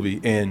this movie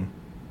and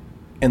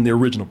the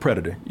original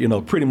Predator.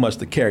 Pretty much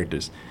the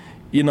characters.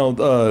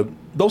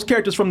 Those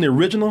characters from the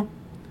original,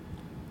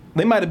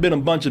 they might have been a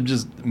bunch of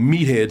just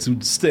meatheads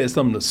who said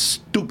some of the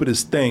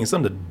stupidest things,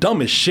 some of the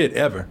dumbest shit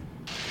ever.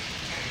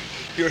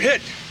 You're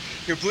hit.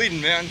 You're bleeding,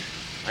 man.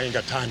 I ain't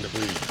got time to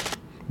bleed.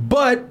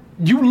 But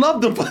you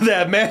loved them for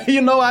that, man.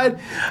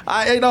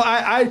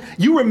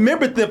 You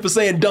remembered them for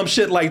saying dumb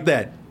shit like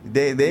that.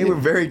 They were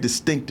very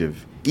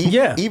distinctive.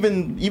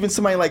 Even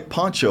somebody like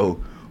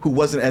Poncho, who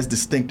wasn't as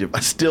distinctive,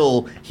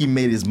 still he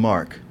made his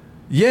mark.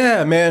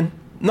 Yeah, man.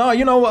 No,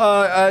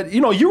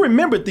 you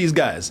remembered these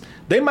guys.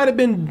 They might have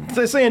been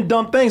saying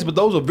dumb things, but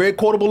those are very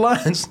quotable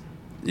lines.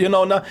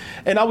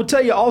 And I would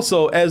tell you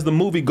also, as the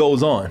movie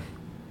goes on,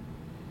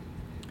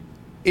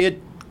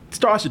 it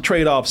starts to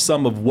trade off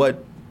some of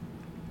what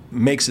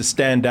makes it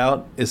stand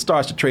out. It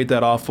starts to trade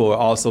that off for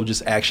also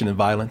just action and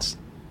violence.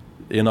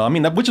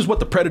 Which is what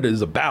the Predator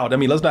is about.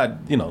 Let's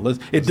not,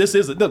 this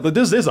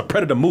is a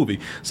Predator movie,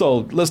 so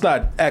let's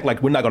not act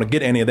like we're not going to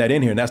get any of that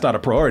in here, and that's not a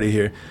priority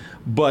here.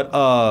 But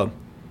for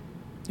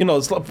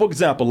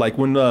example, like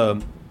when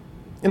there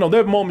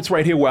are moments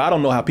right here where I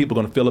don't know how people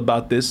are going to feel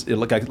about this.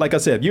 Like I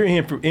said, if you're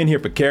in here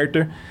for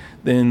character,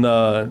 then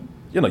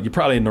you're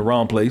probably in the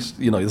wrong place.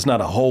 There's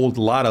not a whole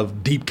lot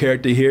of deep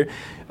character here,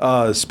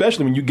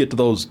 especially when you get to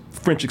those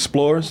French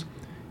explorers.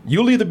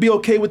 You'll either be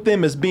okay with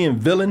them as being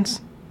villains,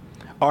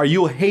 or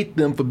you'll hate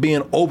them for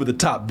being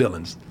over-the-top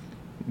villains.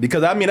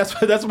 Because,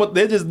 that's what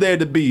they're just there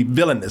to be,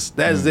 villainous.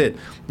 That's it.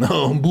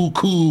 No,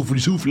 beaucoup for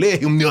souffle.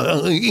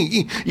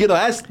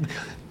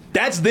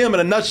 That's them in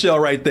a nutshell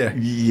right there.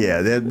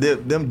 Yeah, they're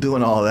them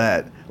doing all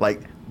that.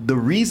 Like, the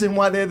reason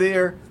why they're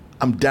there,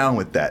 I'm down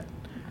with that.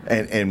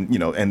 And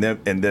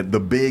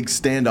the big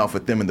standoff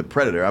with them and the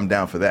Predator, I'm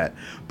down for that.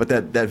 But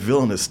that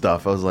villainous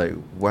stuff, I was like,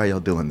 why are y'all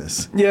doing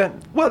this? Yeah,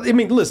 well,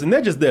 listen,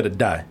 they're just there to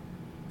die.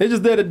 They're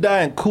just there to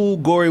die in cool,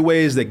 gory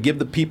ways that give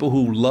the people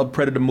who love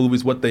Predator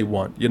movies what they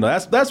want.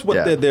 That's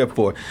what they're there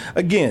for.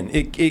 Again,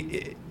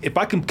 if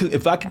I can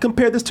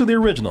compare this to the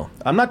original,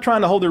 I'm not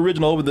trying to hold the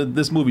original over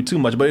this movie too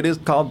much, but it is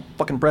called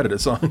fucking Predator.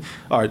 So,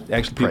 or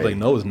actually, people like,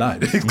 no, it's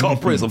not. It's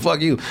called Prey. So fuck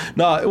you.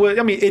 No,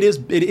 it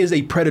is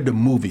a Predator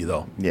movie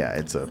though. Yeah,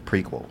 it's a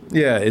prequel.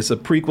 Yeah, it's a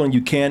prequel,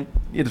 and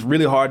it's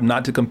really hard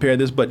not to compare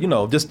this, but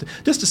just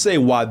to say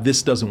why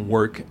this doesn't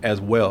work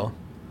as well.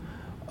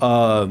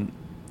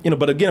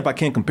 But again, if I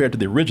can't compare it to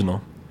the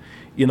original,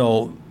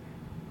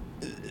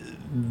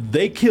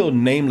 they killed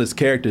nameless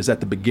characters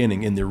at the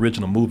beginning in the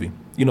original movie.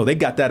 They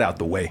got that out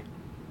the way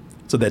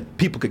so that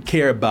people could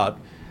care about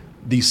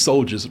these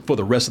soldiers for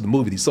the rest of the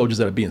movie, these soldiers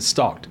that are being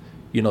stalked.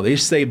 They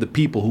saved the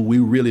people who we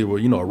really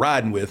were,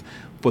 riding with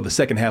for the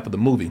second half of the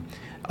movie.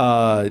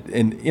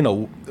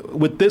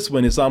 With this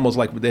one, it's almost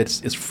like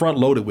it's front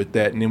loaded with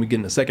that, and then we get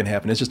in the second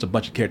half, and it's just a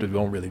bunch of characters we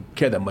don't really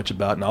care that much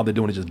about, and all they're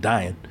doing is just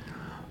dying.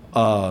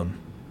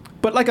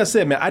 But like I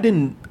said, man, I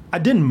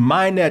didn't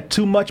mind that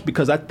too much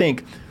because I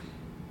think,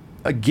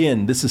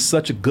 again, this is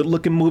such a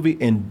good-looking movie,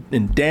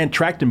 and Dan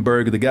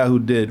Trachtenberg, the guy who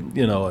did,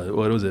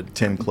 what was it?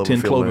 10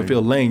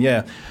 Cloverfield Lane.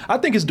 Yeah, I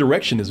think his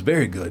direction is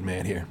very good,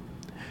 man. Here,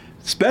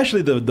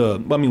 especially if we're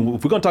going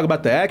to talk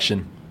about the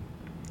action,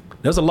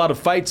 there's a lot of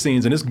fight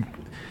scenes, and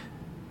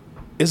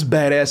it's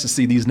badass to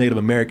see these Native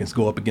Americans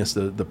go up against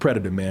the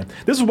Predator, man.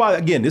 This is why,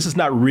 again, this is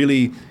not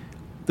really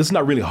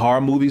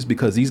horror movies,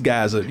 because these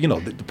guys are,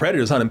 the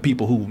Predator's hunting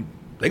people who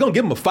they're gonna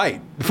give them a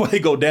fight before they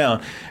go down.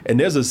 And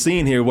there's a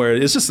scene here where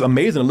it's just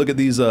amazing to look at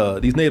these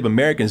Native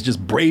Americans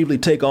just bravely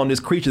take on this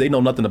creature they know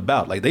nothing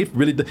about. Like they're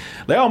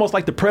almost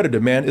like the Predator,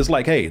 man. It's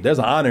like, hey, there's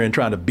an honor in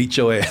trying to beat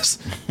your ass.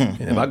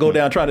 And if I go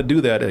down trying to do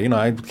that,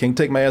 I can't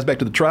take my ass back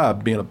to the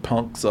tribe being a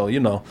punk. So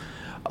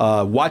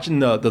watching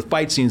the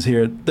fight scenes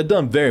here, they're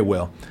done very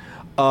well.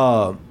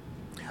 I'll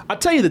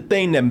tell you the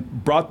thing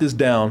that brought this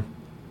down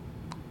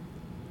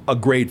a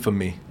grade for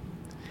me,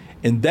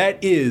 and that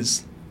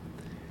is,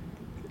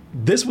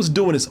 this was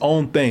doing its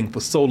own thing for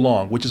so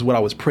long, which is what I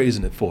was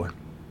praising it for.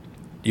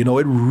 It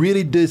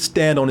really did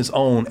stand on its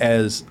own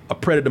as a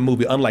Predator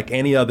movie unlike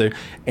any other,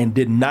 and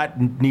did not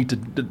need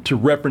to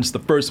reference the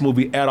first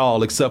movie at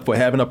all, except for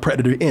having a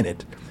Predator in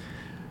it.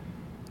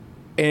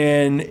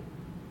 And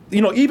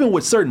even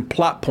with certain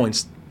plot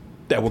points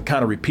that were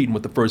kind of repeating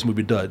what the first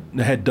movie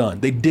had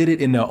done, they did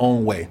it in their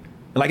own way.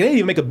 Like, they didn't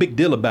even make a big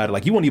deal about it.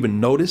 Like, you won't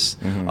even notice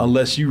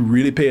unless you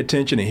really pay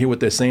attention and hear what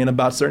they're saying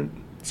about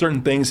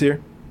certain things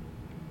here.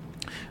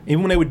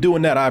 even when they were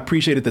doing that, I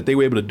appreciated that they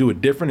were able to do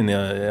it different,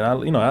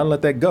 and I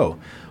let that go.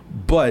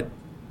 But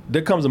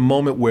there comes a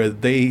moment where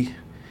they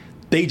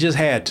just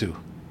had to.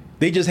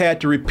 They just had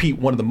to repeat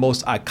one of the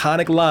most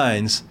iconic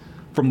lines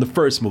from the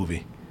first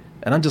movie.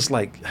 And I'm just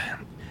like,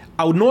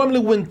 I normally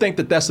wouldn't think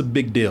that that's a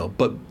big deal,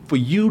 but for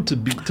you to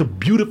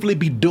beautifully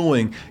be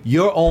doing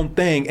your own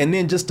thing and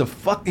then just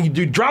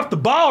you dropped the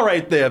ball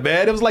right there,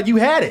 man. It was like you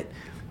had it.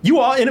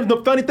 And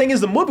the funny thing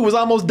is the movie was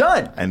almost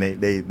done. And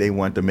they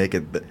want to make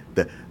it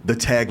the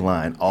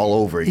tagline all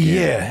over again.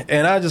 Yeah,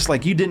 and I just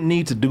like, you didn't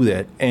need to do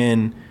that.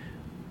 And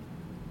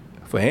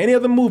for any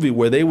other movie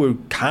where they were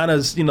kind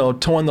of,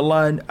 towing the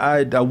line,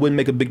 I wouldn't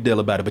make a big deal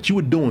about it. But you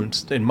were doing,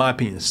 in my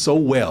opinion, so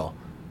well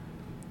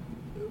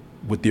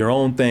with your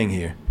own thing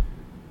here.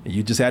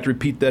 You just had to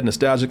repeat that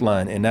nostalgic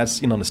line, and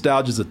that's,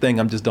 nostalgia is a thing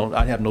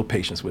I have no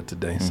patience with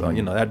today.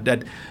 Mm-hmm.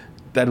 So,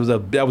 that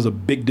was a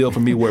big deal for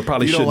me where it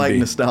probably shouldn't be. You don't like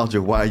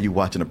nostalgia. Why are you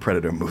watching a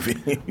Predator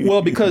movie?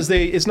 Well, because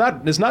it's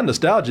not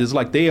nostalgia. It's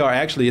like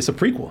it's a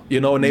prequel,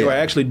 and they were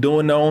actually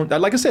doing their own.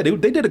 Like I said,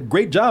 they did a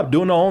great job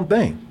doing their own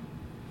thing.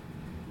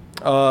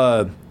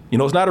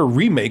 It's not a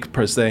remake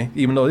per se,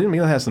 even though it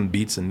has some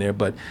beats in there.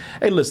 But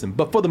hey, listen.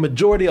 But for the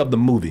majority of the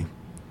movie,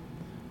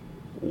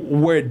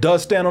 where it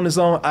does stand on its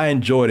own, I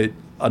enjoyed it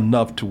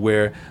enough to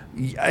where,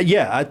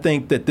 I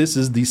think that this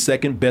is the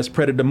second best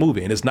Predator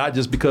movie, and it's not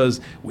just because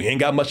we ain't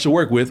got much to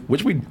work with,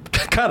 which we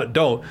kind of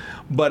don't.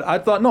 But I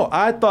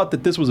thought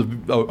that this was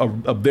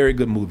a very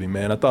good movie,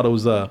 man. I thought it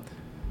was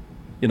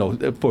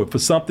for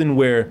something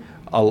where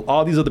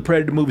all these other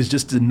Predator movies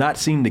just did not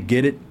seem to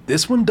get it.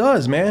 This one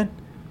does, man.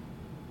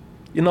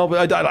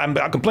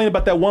 I complain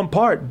about that one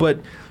part, but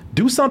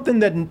do something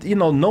that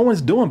no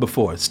one's doing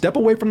before. Step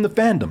away from the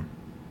fandom.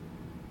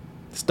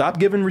 Stop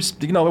giving,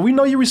 we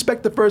know you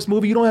respect the first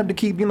movie. You don't have to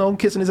keep,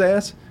 kissing his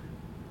ass.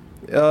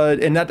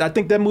 And I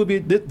think that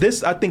movie,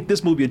 I think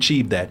this movie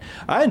achieved that.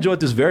 I enjoyed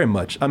this very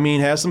much. I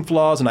mean, it has some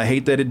flaws, and I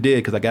hate that it did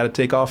because I got to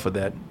take off for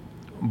that.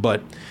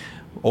 But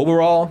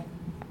overall,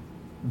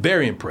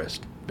 very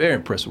impressed. Very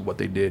impressed with what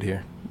they did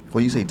here.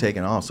 Well, you say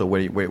taking off, so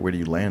where do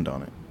you land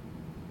on it?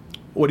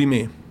 What do you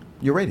mean?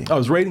 Your rating. I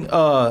was rating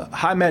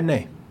high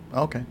matinee.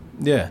 Okay.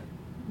 Yeah.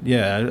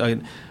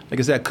 Like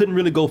I said, I couldn't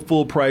really go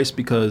full price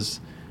because,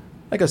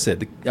 like I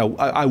said,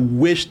 I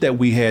wish that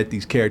we had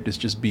these characters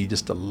just be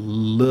just a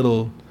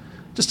little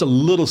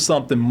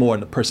something more in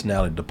the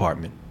personality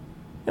department.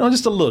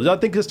 Just a little. I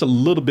think just a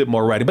little bit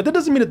more writing. But that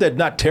doesn't mean that they're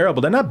not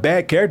terrible. They're not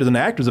bad characters, and the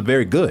actors are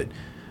very good.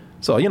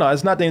 So,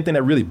 it's not anything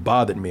that really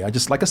bothered me.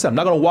 Like I said, I'm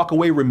not going to walk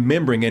away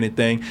remembering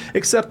anything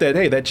except that,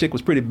 hey, that chick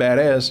was pretty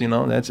badass,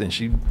 and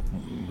she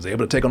was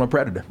able to take on a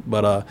Predator.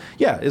 But,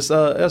 it's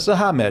a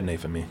high matinee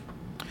for me.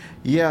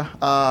 Yeah,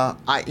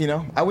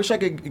 I wish I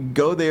could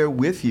go there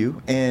with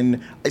you.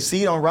 And I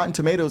see on Rotten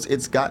Tomatoes,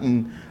 it's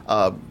gotten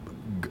a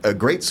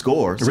great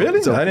score. Really?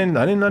 I didn't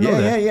know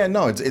that. Yeah.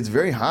 No, it's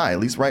very high. At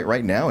least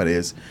right now it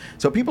is.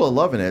 So people are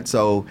loving it.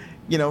 So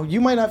you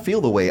might not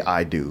feel the way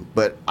I do,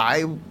 but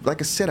like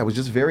I said, I was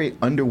just very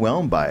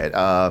underwhelmed by it.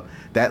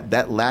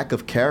 That lack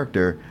of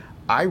character,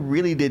 I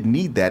really did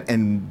need that.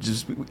 And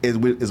just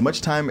as much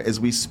time as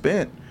we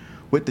spent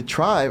with the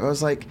tribe, I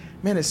was like,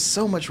 man, there's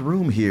so much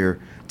room here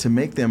to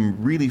make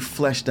them really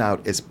fleshed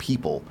out as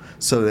people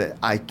so that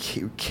I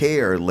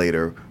care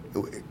later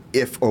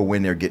if or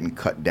when they're getting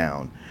cut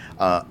down.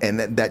 And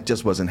that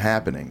just wasn't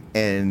happening.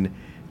 And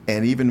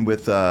even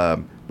with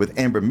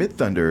Amber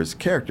Midthunder's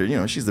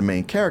character, she's the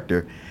main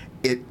character,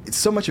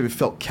 so much of it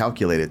felt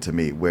calculated to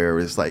me, where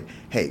it's like,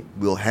 hey,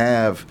 we'll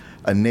have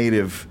a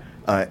native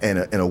and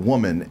a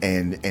woman,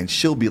 and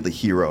she'll be the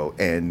hero,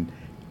 and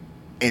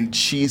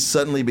she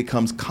suddenly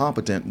becomes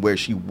competent where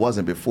she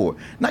wasn't before.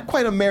 Not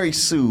quite a Mary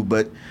Sue,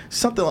 but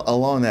something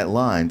along that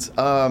lines.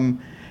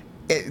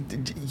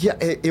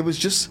 It was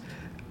just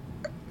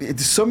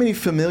so many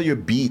familiar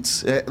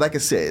beats. Like I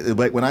said,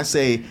 like when I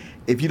say,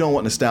 if you don't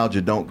want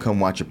nostalgia, don't come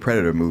watch a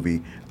Predator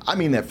movie, I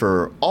mean that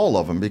for all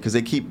of them, because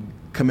they keep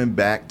coming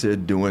back to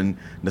doing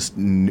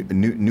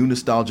new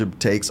nostalgia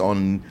takes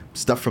on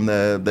stuff from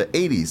the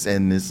 80s,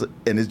 and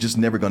it's just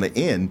never going to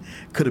end.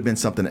 Could have been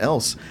something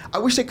else. I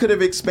wish they could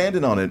have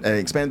expanded on it and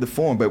expanded the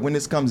form, but when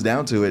this comes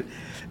down to it,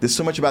 there's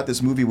so much about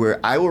this movie where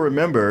I will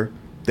remember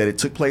that it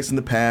took place in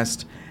the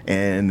past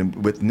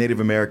and with Native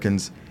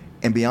Americans,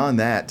 and beyond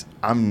that,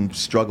 I'm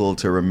struggled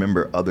to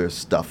remember other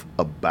stuff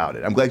about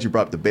it. I'm glad you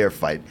brought up the bear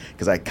fight,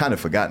 because I kind of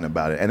forgotten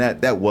about it, and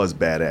that was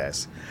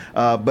badass.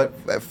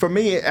 But for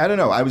me, I don't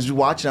know. I was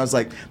watching, I was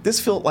like,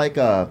 this felt like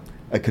a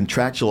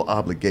contractual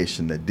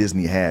obligation that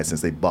Disney had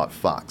since they bought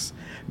Fox.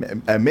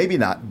 Maybe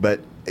not,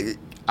 but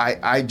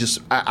I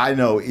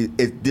know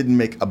it didn't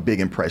make a big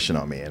impression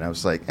on me, and I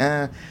was like,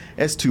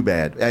 it's too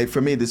bad.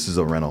 For me, this is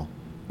a rental.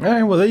 All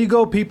right, well, there you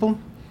go, people.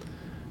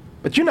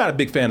 But you're not a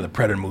big fan of the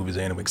Predator movies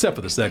anyway, except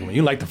for the second one.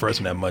 You like the first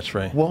one that much,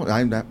 right? Well,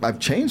 I've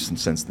changed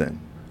since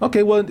then.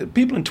 Okay, well,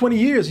 people in 20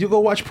 years, you'll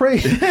go watch Prey.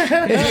 You want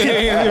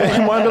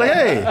to be like,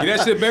 hey.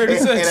 That shit better than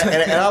sex.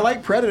 And I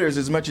like Predators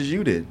as much as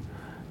you did.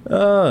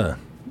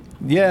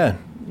 Yeah.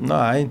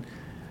 No,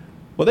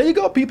 well, there you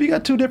go, people. You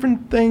got two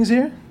different things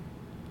here.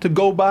 to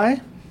go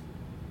by.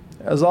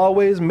 As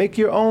always, make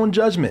your own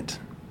judgment.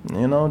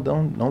 You know,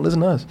 don't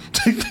listen to us.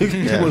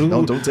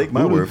 Don't take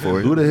my word for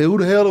it. Who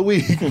the hell are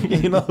we?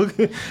 You know,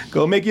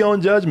 go make your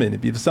own judgment.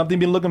 If it's something you've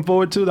been looking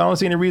forward to, I don't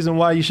see any reason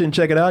why you shouldn't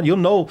check it out. You'll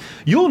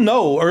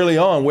know early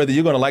on whether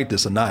you're going to like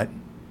this or not.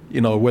 You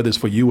know, whether it's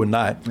for you or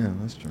not. Yeah,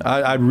 that's true.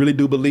 I really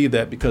do believe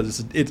that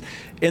because it's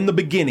in the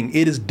beginning,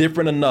 it is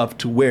different enough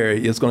to where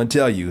it's going to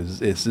tell you, is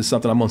this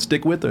something I'm going to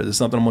stick with or is this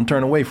something I'm going to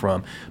turn away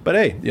from? But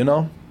hey, you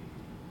know,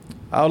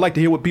 I would like to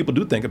hear what people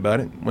do think about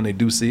it when they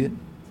do see it.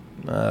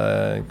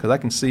 Because I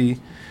can see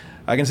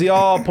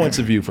all points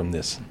of view from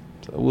this.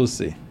 So we'll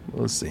see.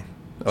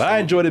 Well, I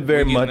enjoyed it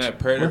very much. That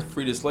Predator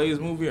Free the Slaves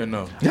movie or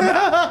no?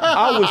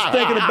 I was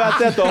thinking about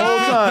that the whole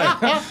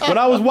time. When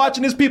I was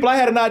watching this, people, I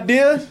had an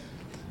idea.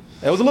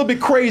 It was a little bit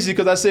crazy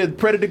because I said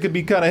Predator could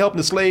be kind of helping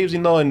the slaves, you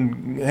know,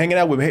 and hanging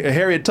out with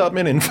Harriet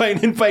Tubman and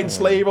fighting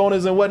slave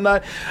owners and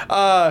whatnot.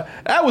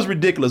 That was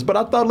ridiculous. But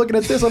I thought looking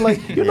at this, I'm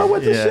like, you know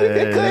what, this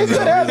shit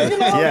could happen. You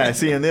know? Yeah,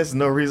 seeing this,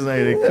 no reason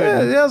they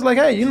couldn't. Yeah, I was like,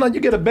 hey, you know, you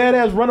get a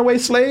badass runaway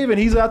slave and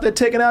he's out there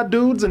taking out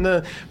dudes, and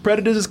the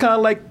Predator's is kind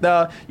of like,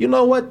 you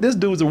know what, this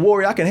dude's a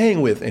warrior I can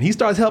hang with, and he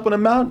starts helping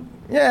him out.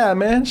 Yeah,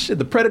 man. Shit,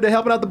 the Predator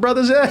helping out the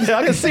brothers. Yeah,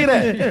 I can see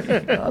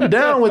that. I'm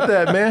down with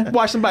that, man.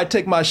 Watch somebody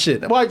take my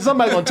shit. Watch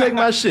somebody gonna take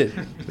my shit.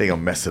 They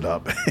gonna mess it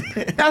up.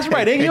 That's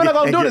right. You're not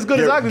gonna do it as good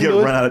as I can do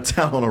it. Get run out of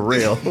town on a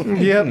rail.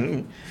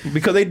 Yep.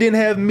 Because they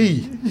didn't have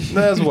me.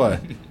 That's why.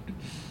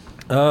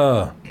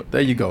 But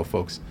there you go,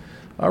 folks.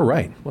 All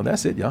right. Well,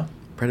 that's it, y'all.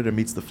 Predator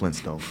meets the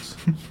Flintstones.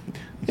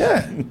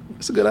 Yeah,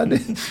 that's a good idea.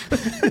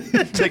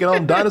 Taking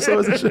on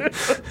dinosaurs and shit.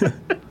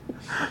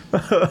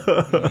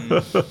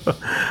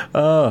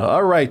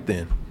 All right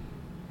then,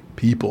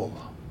 people.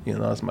 You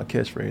know, that's my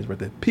catchphrase right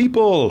there.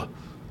 People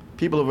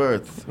of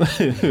Earth.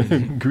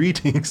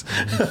 Greetings.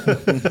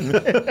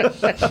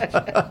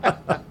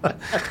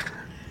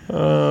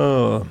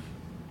 Let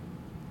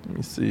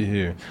me see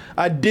here.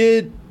 I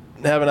did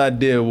have an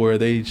idea where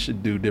they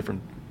should do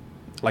different,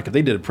 like if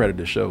they did a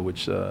Predator show,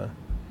 which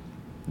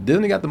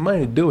Disney got the money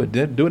to do it.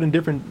 Do it in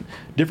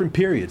different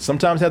periods.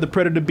 Sometimes have the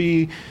Predator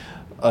be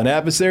an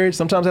adversary,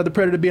 sometimes have the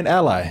Predator be an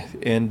ally.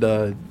 And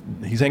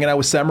he's hanging out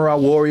with samurai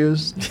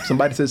warriors.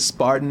 Somebody says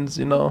Spartans,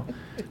 you know.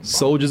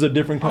 Soldiers are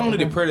different. Only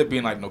the Predator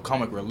being like no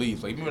comic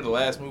relief. Like, remember the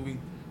last movie?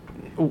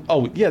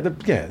 Oh yeah,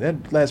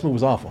 that last movie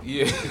was awful.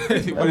 Yeah,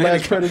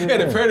 the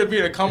Predator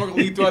being a comic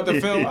relief throughout the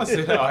film. I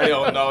said, oh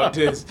hell no,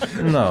 this.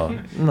 No,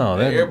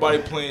 everybody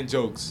playing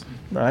jokes.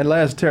 No,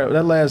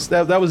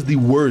 that was the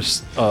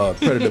worst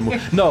Predator movie.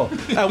 No,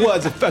 that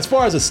was, as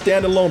far as a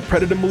standalone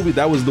Predator movie,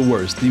 that was the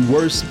worst. The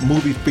worst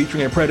movie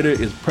featuring a Predator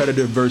is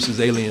Predator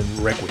versus Alien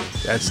Requiem.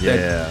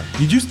 That.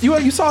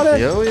 You saw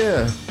that? Oh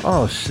yeah.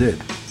 Oh shit.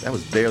 That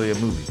was barely a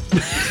movie.